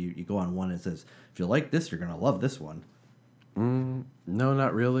sites, you go on one and it says if you like this, you're gonna love this one. no,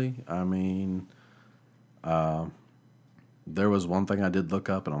 not really. I mean, there was one thing I did look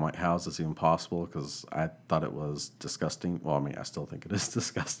up, and I'm like, how is this even possible? Because I thought it was disgusting. Well, I mean, I still think it is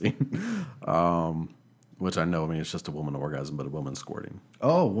disgusting. Which I know, I mean, it's just a woman orgasm, but a woman squirting.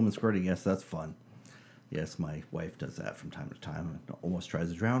 Oh, woman squirting, yes, that's fun. Yes, my wife does that from time to time and almost tries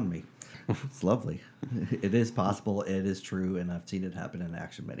to drown me. It's lovely. It is possible, it is true, and I've seen it happen in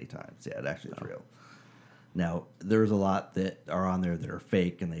action many times. Yeah, it actually is real. Now, there's a lot that are on there that are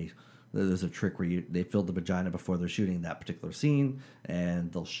fake, and there's a trick where they fill the vagina before they're shooting that particular scene,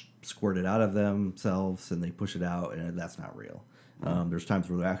 and they'll squirt it out of themselves, and they push it out, and that's not real. There's times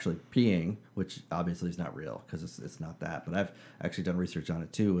where they're actually peeing, which obviously is not real because it's not that. But I've actually done research on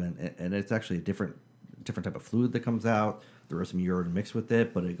it too, and it's actually a different type of fluid that comes out. There is some urine mixed with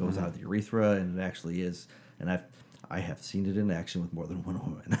it, but it goes out of the urethra, and it actually is. And I have seen it in action with more than one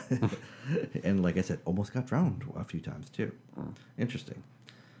woman, and like I said, almost got drowned a few times too. Interesting.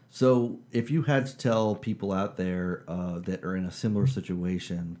 So if you had to tell people out there that are in a similar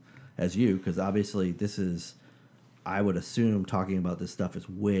situation as you, because obviously this is, I would assume talking about this stuff is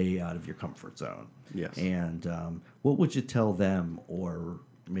way out of your comfort zone. Yes. And what would you tell them, or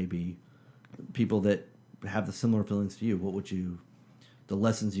maybe people that have the similar feelings to you? What would you, the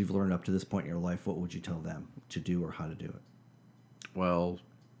lessons you've learned up to this point in your life, what would you tell them to do or how to do it? Well,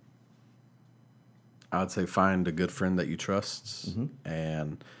 I'd say find a good friend that you trust,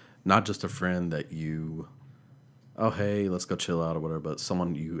 and not just a friend that you, oh, hey, let's go chill out or whatever, but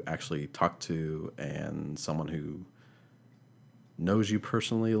someone you actually talk to and someone who knows you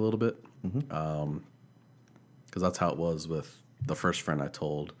personally a little bit. Because that's how it was with the first friend I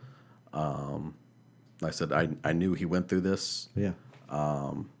told. Like I said, I knew he went through this. Yeah.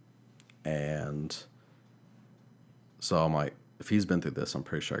 And so I'm like, if he's been through this, I'm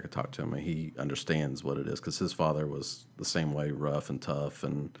pretty sure I could talk to him, and he understands what it is, because his father was the same way, rough and tough,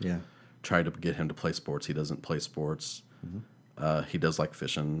 and tried to get him to play sports. He doesn't play sports. He does like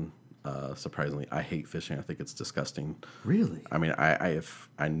fishing. Surprisingly, I hate fishing. I think it's disgusting. Really? I mean, if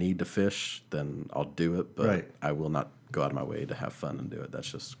I need to fish, then I'll do it, but I will not go out of my way to have fun and do it.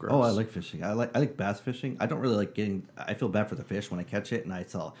 That's just gross. Oh, I like fishing. I like bass fishing. I don't really like getting. I feel bad for the fish when I catch it, and I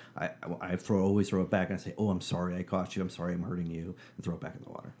always throw it back and I say, "Oh, I'm sorry, I caught you. I'm sorry, I'm hurting you," and throw it back in the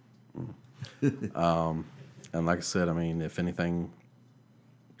water. And like I said, I mean, if anything,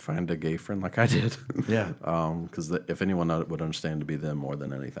 find a gay friend like I did. Yeah. Because if anyone would understand, to be them more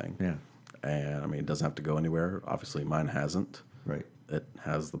than anything. Yeah. And I mean, it doesn't have to go anywhere. Obviously, mine hasn't. Right. It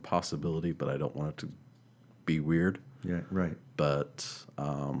has the possibility, but I don't want it to be weird. Yeah. Right. But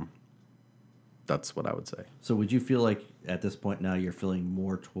that's what I would say. So would you feel like at this point now you're feeling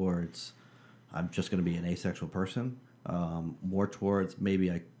more towards, I'm just going to be an asexual person, more towards maybe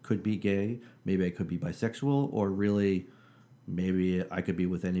I could be gay, maybe I could be bisexual, or really maybe I could be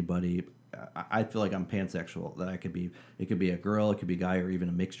with anybody. I feel like I'm pansexual, that it could be a girl, it could be a guy, or even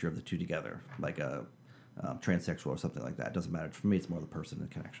a mixture of the two together, like a transsexual or something like that. It doesn't matter. For me, it's more the person and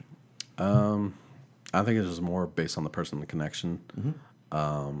the connection. I think it's just more based on the person and the connection.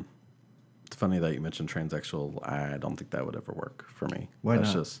 It's funny that you mentioned transsexual. I don't think that would ever work for me. Why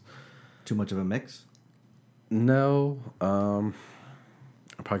That's not? Just too much of a mix? No. I'm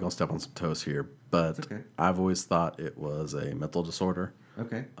probably going to step on some toes here, but okay. I've always thought it was a mental disorder.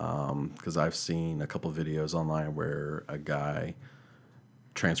 Okay. Because I've seen a couple of videos online where a guy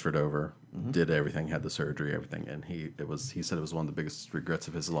transferred over, did everything, had the surgery, everything, and he said it was one of the biggest regrets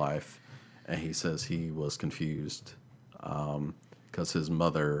of his life, and he says he was confused because his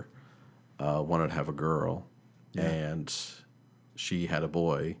mother wanted to have a girl, and she had a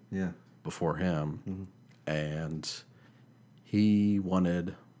boy before him, and he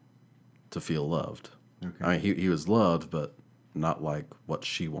wanted to feel loved. Okay. I mean, he was loved, but not like what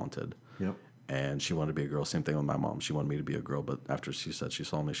she wanted. Yep. And she wanted to be a girl. Same thing with my mom. She wanted me to be a girl, but after she said she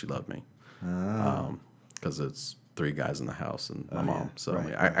saw me, she loved me. Because it's 3 guys in the house and my mom. Yeah. So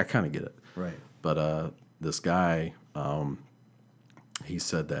Right, I mean, I kind of get it. Right. But this guy, he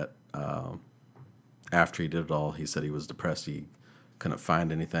said that after he did it all, he said he was depressed. He couldn't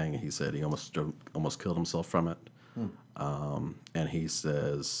find anything. He said he almost killed himself from it. And he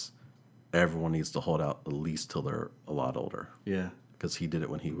says everyone needs to hold out at least till they're a lot older. Yeah. Because he did it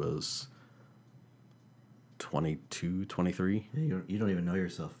when he was 22, 23. Yeah, you don't even know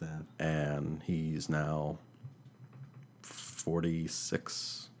yourself then. And he's now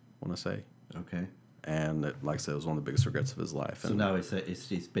 46, I want to say. Okay. And like I said, it was one of the biggest regrets of his life. So and now he's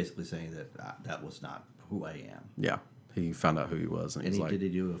basically saying that that was not who I am. yeah, he found out who he was. And he's like, did he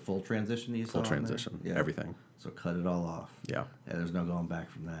do a full transition? You full saw transition, Yeah. Everything. So cut it all off. Yeah. And there's no going back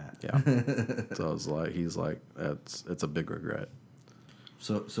from that. Yeah. So it's like, he's like, it's a big regret.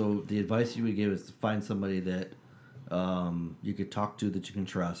 So the advice you would give is to find somebody that you could talk to, that you can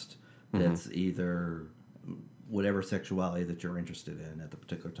trust, that's either whatever sexuality that you're interested in at the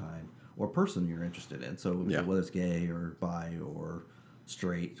particular time, or person you're interested in. So whether it's gay or bi or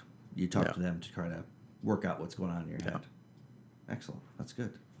straight, you talk to them to try to work out what's going on in your head. Excellent. That's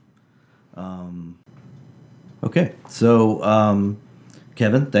good. Okay. So,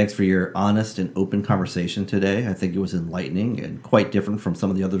 Kevin, thanks for your honest and open conversation today. I think it was enlightening and quite different from some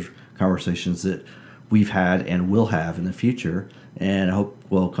of the other conversations that we've had and will have in the future. And I hope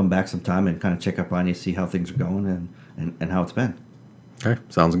we'll come back sometime and kind of check up on you, see how things are going and how it's been. Okay,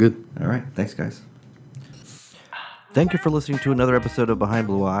 sounds good. All right. Thanks, guys. Thank you for listening to another episode of Behind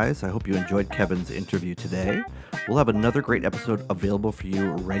Blue Eyes. I hope you enjoyed Kevin's interview today. We'll have another great episode available for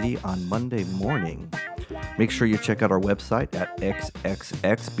you ready on Monday morning. Make sure you check out our website at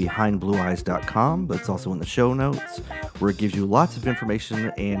xxxbehindblueeyes.com. That's also in the show notes, where it gives you lots of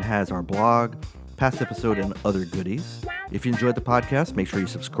information and has our blog, past episode, and other goodies. If you enjoyed the podcast, make sure you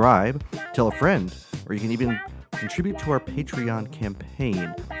subscribe, tell a friend, or you can even contribute to our Patreon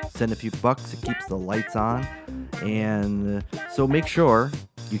campaign. Send a few bucks, it keeps the lights on. And so make sure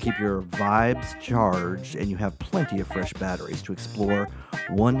you keep your vibes charged and you have plenty of fresh batteries to explore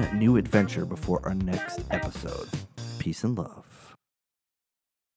one new adventure before our next episode. Peace and love.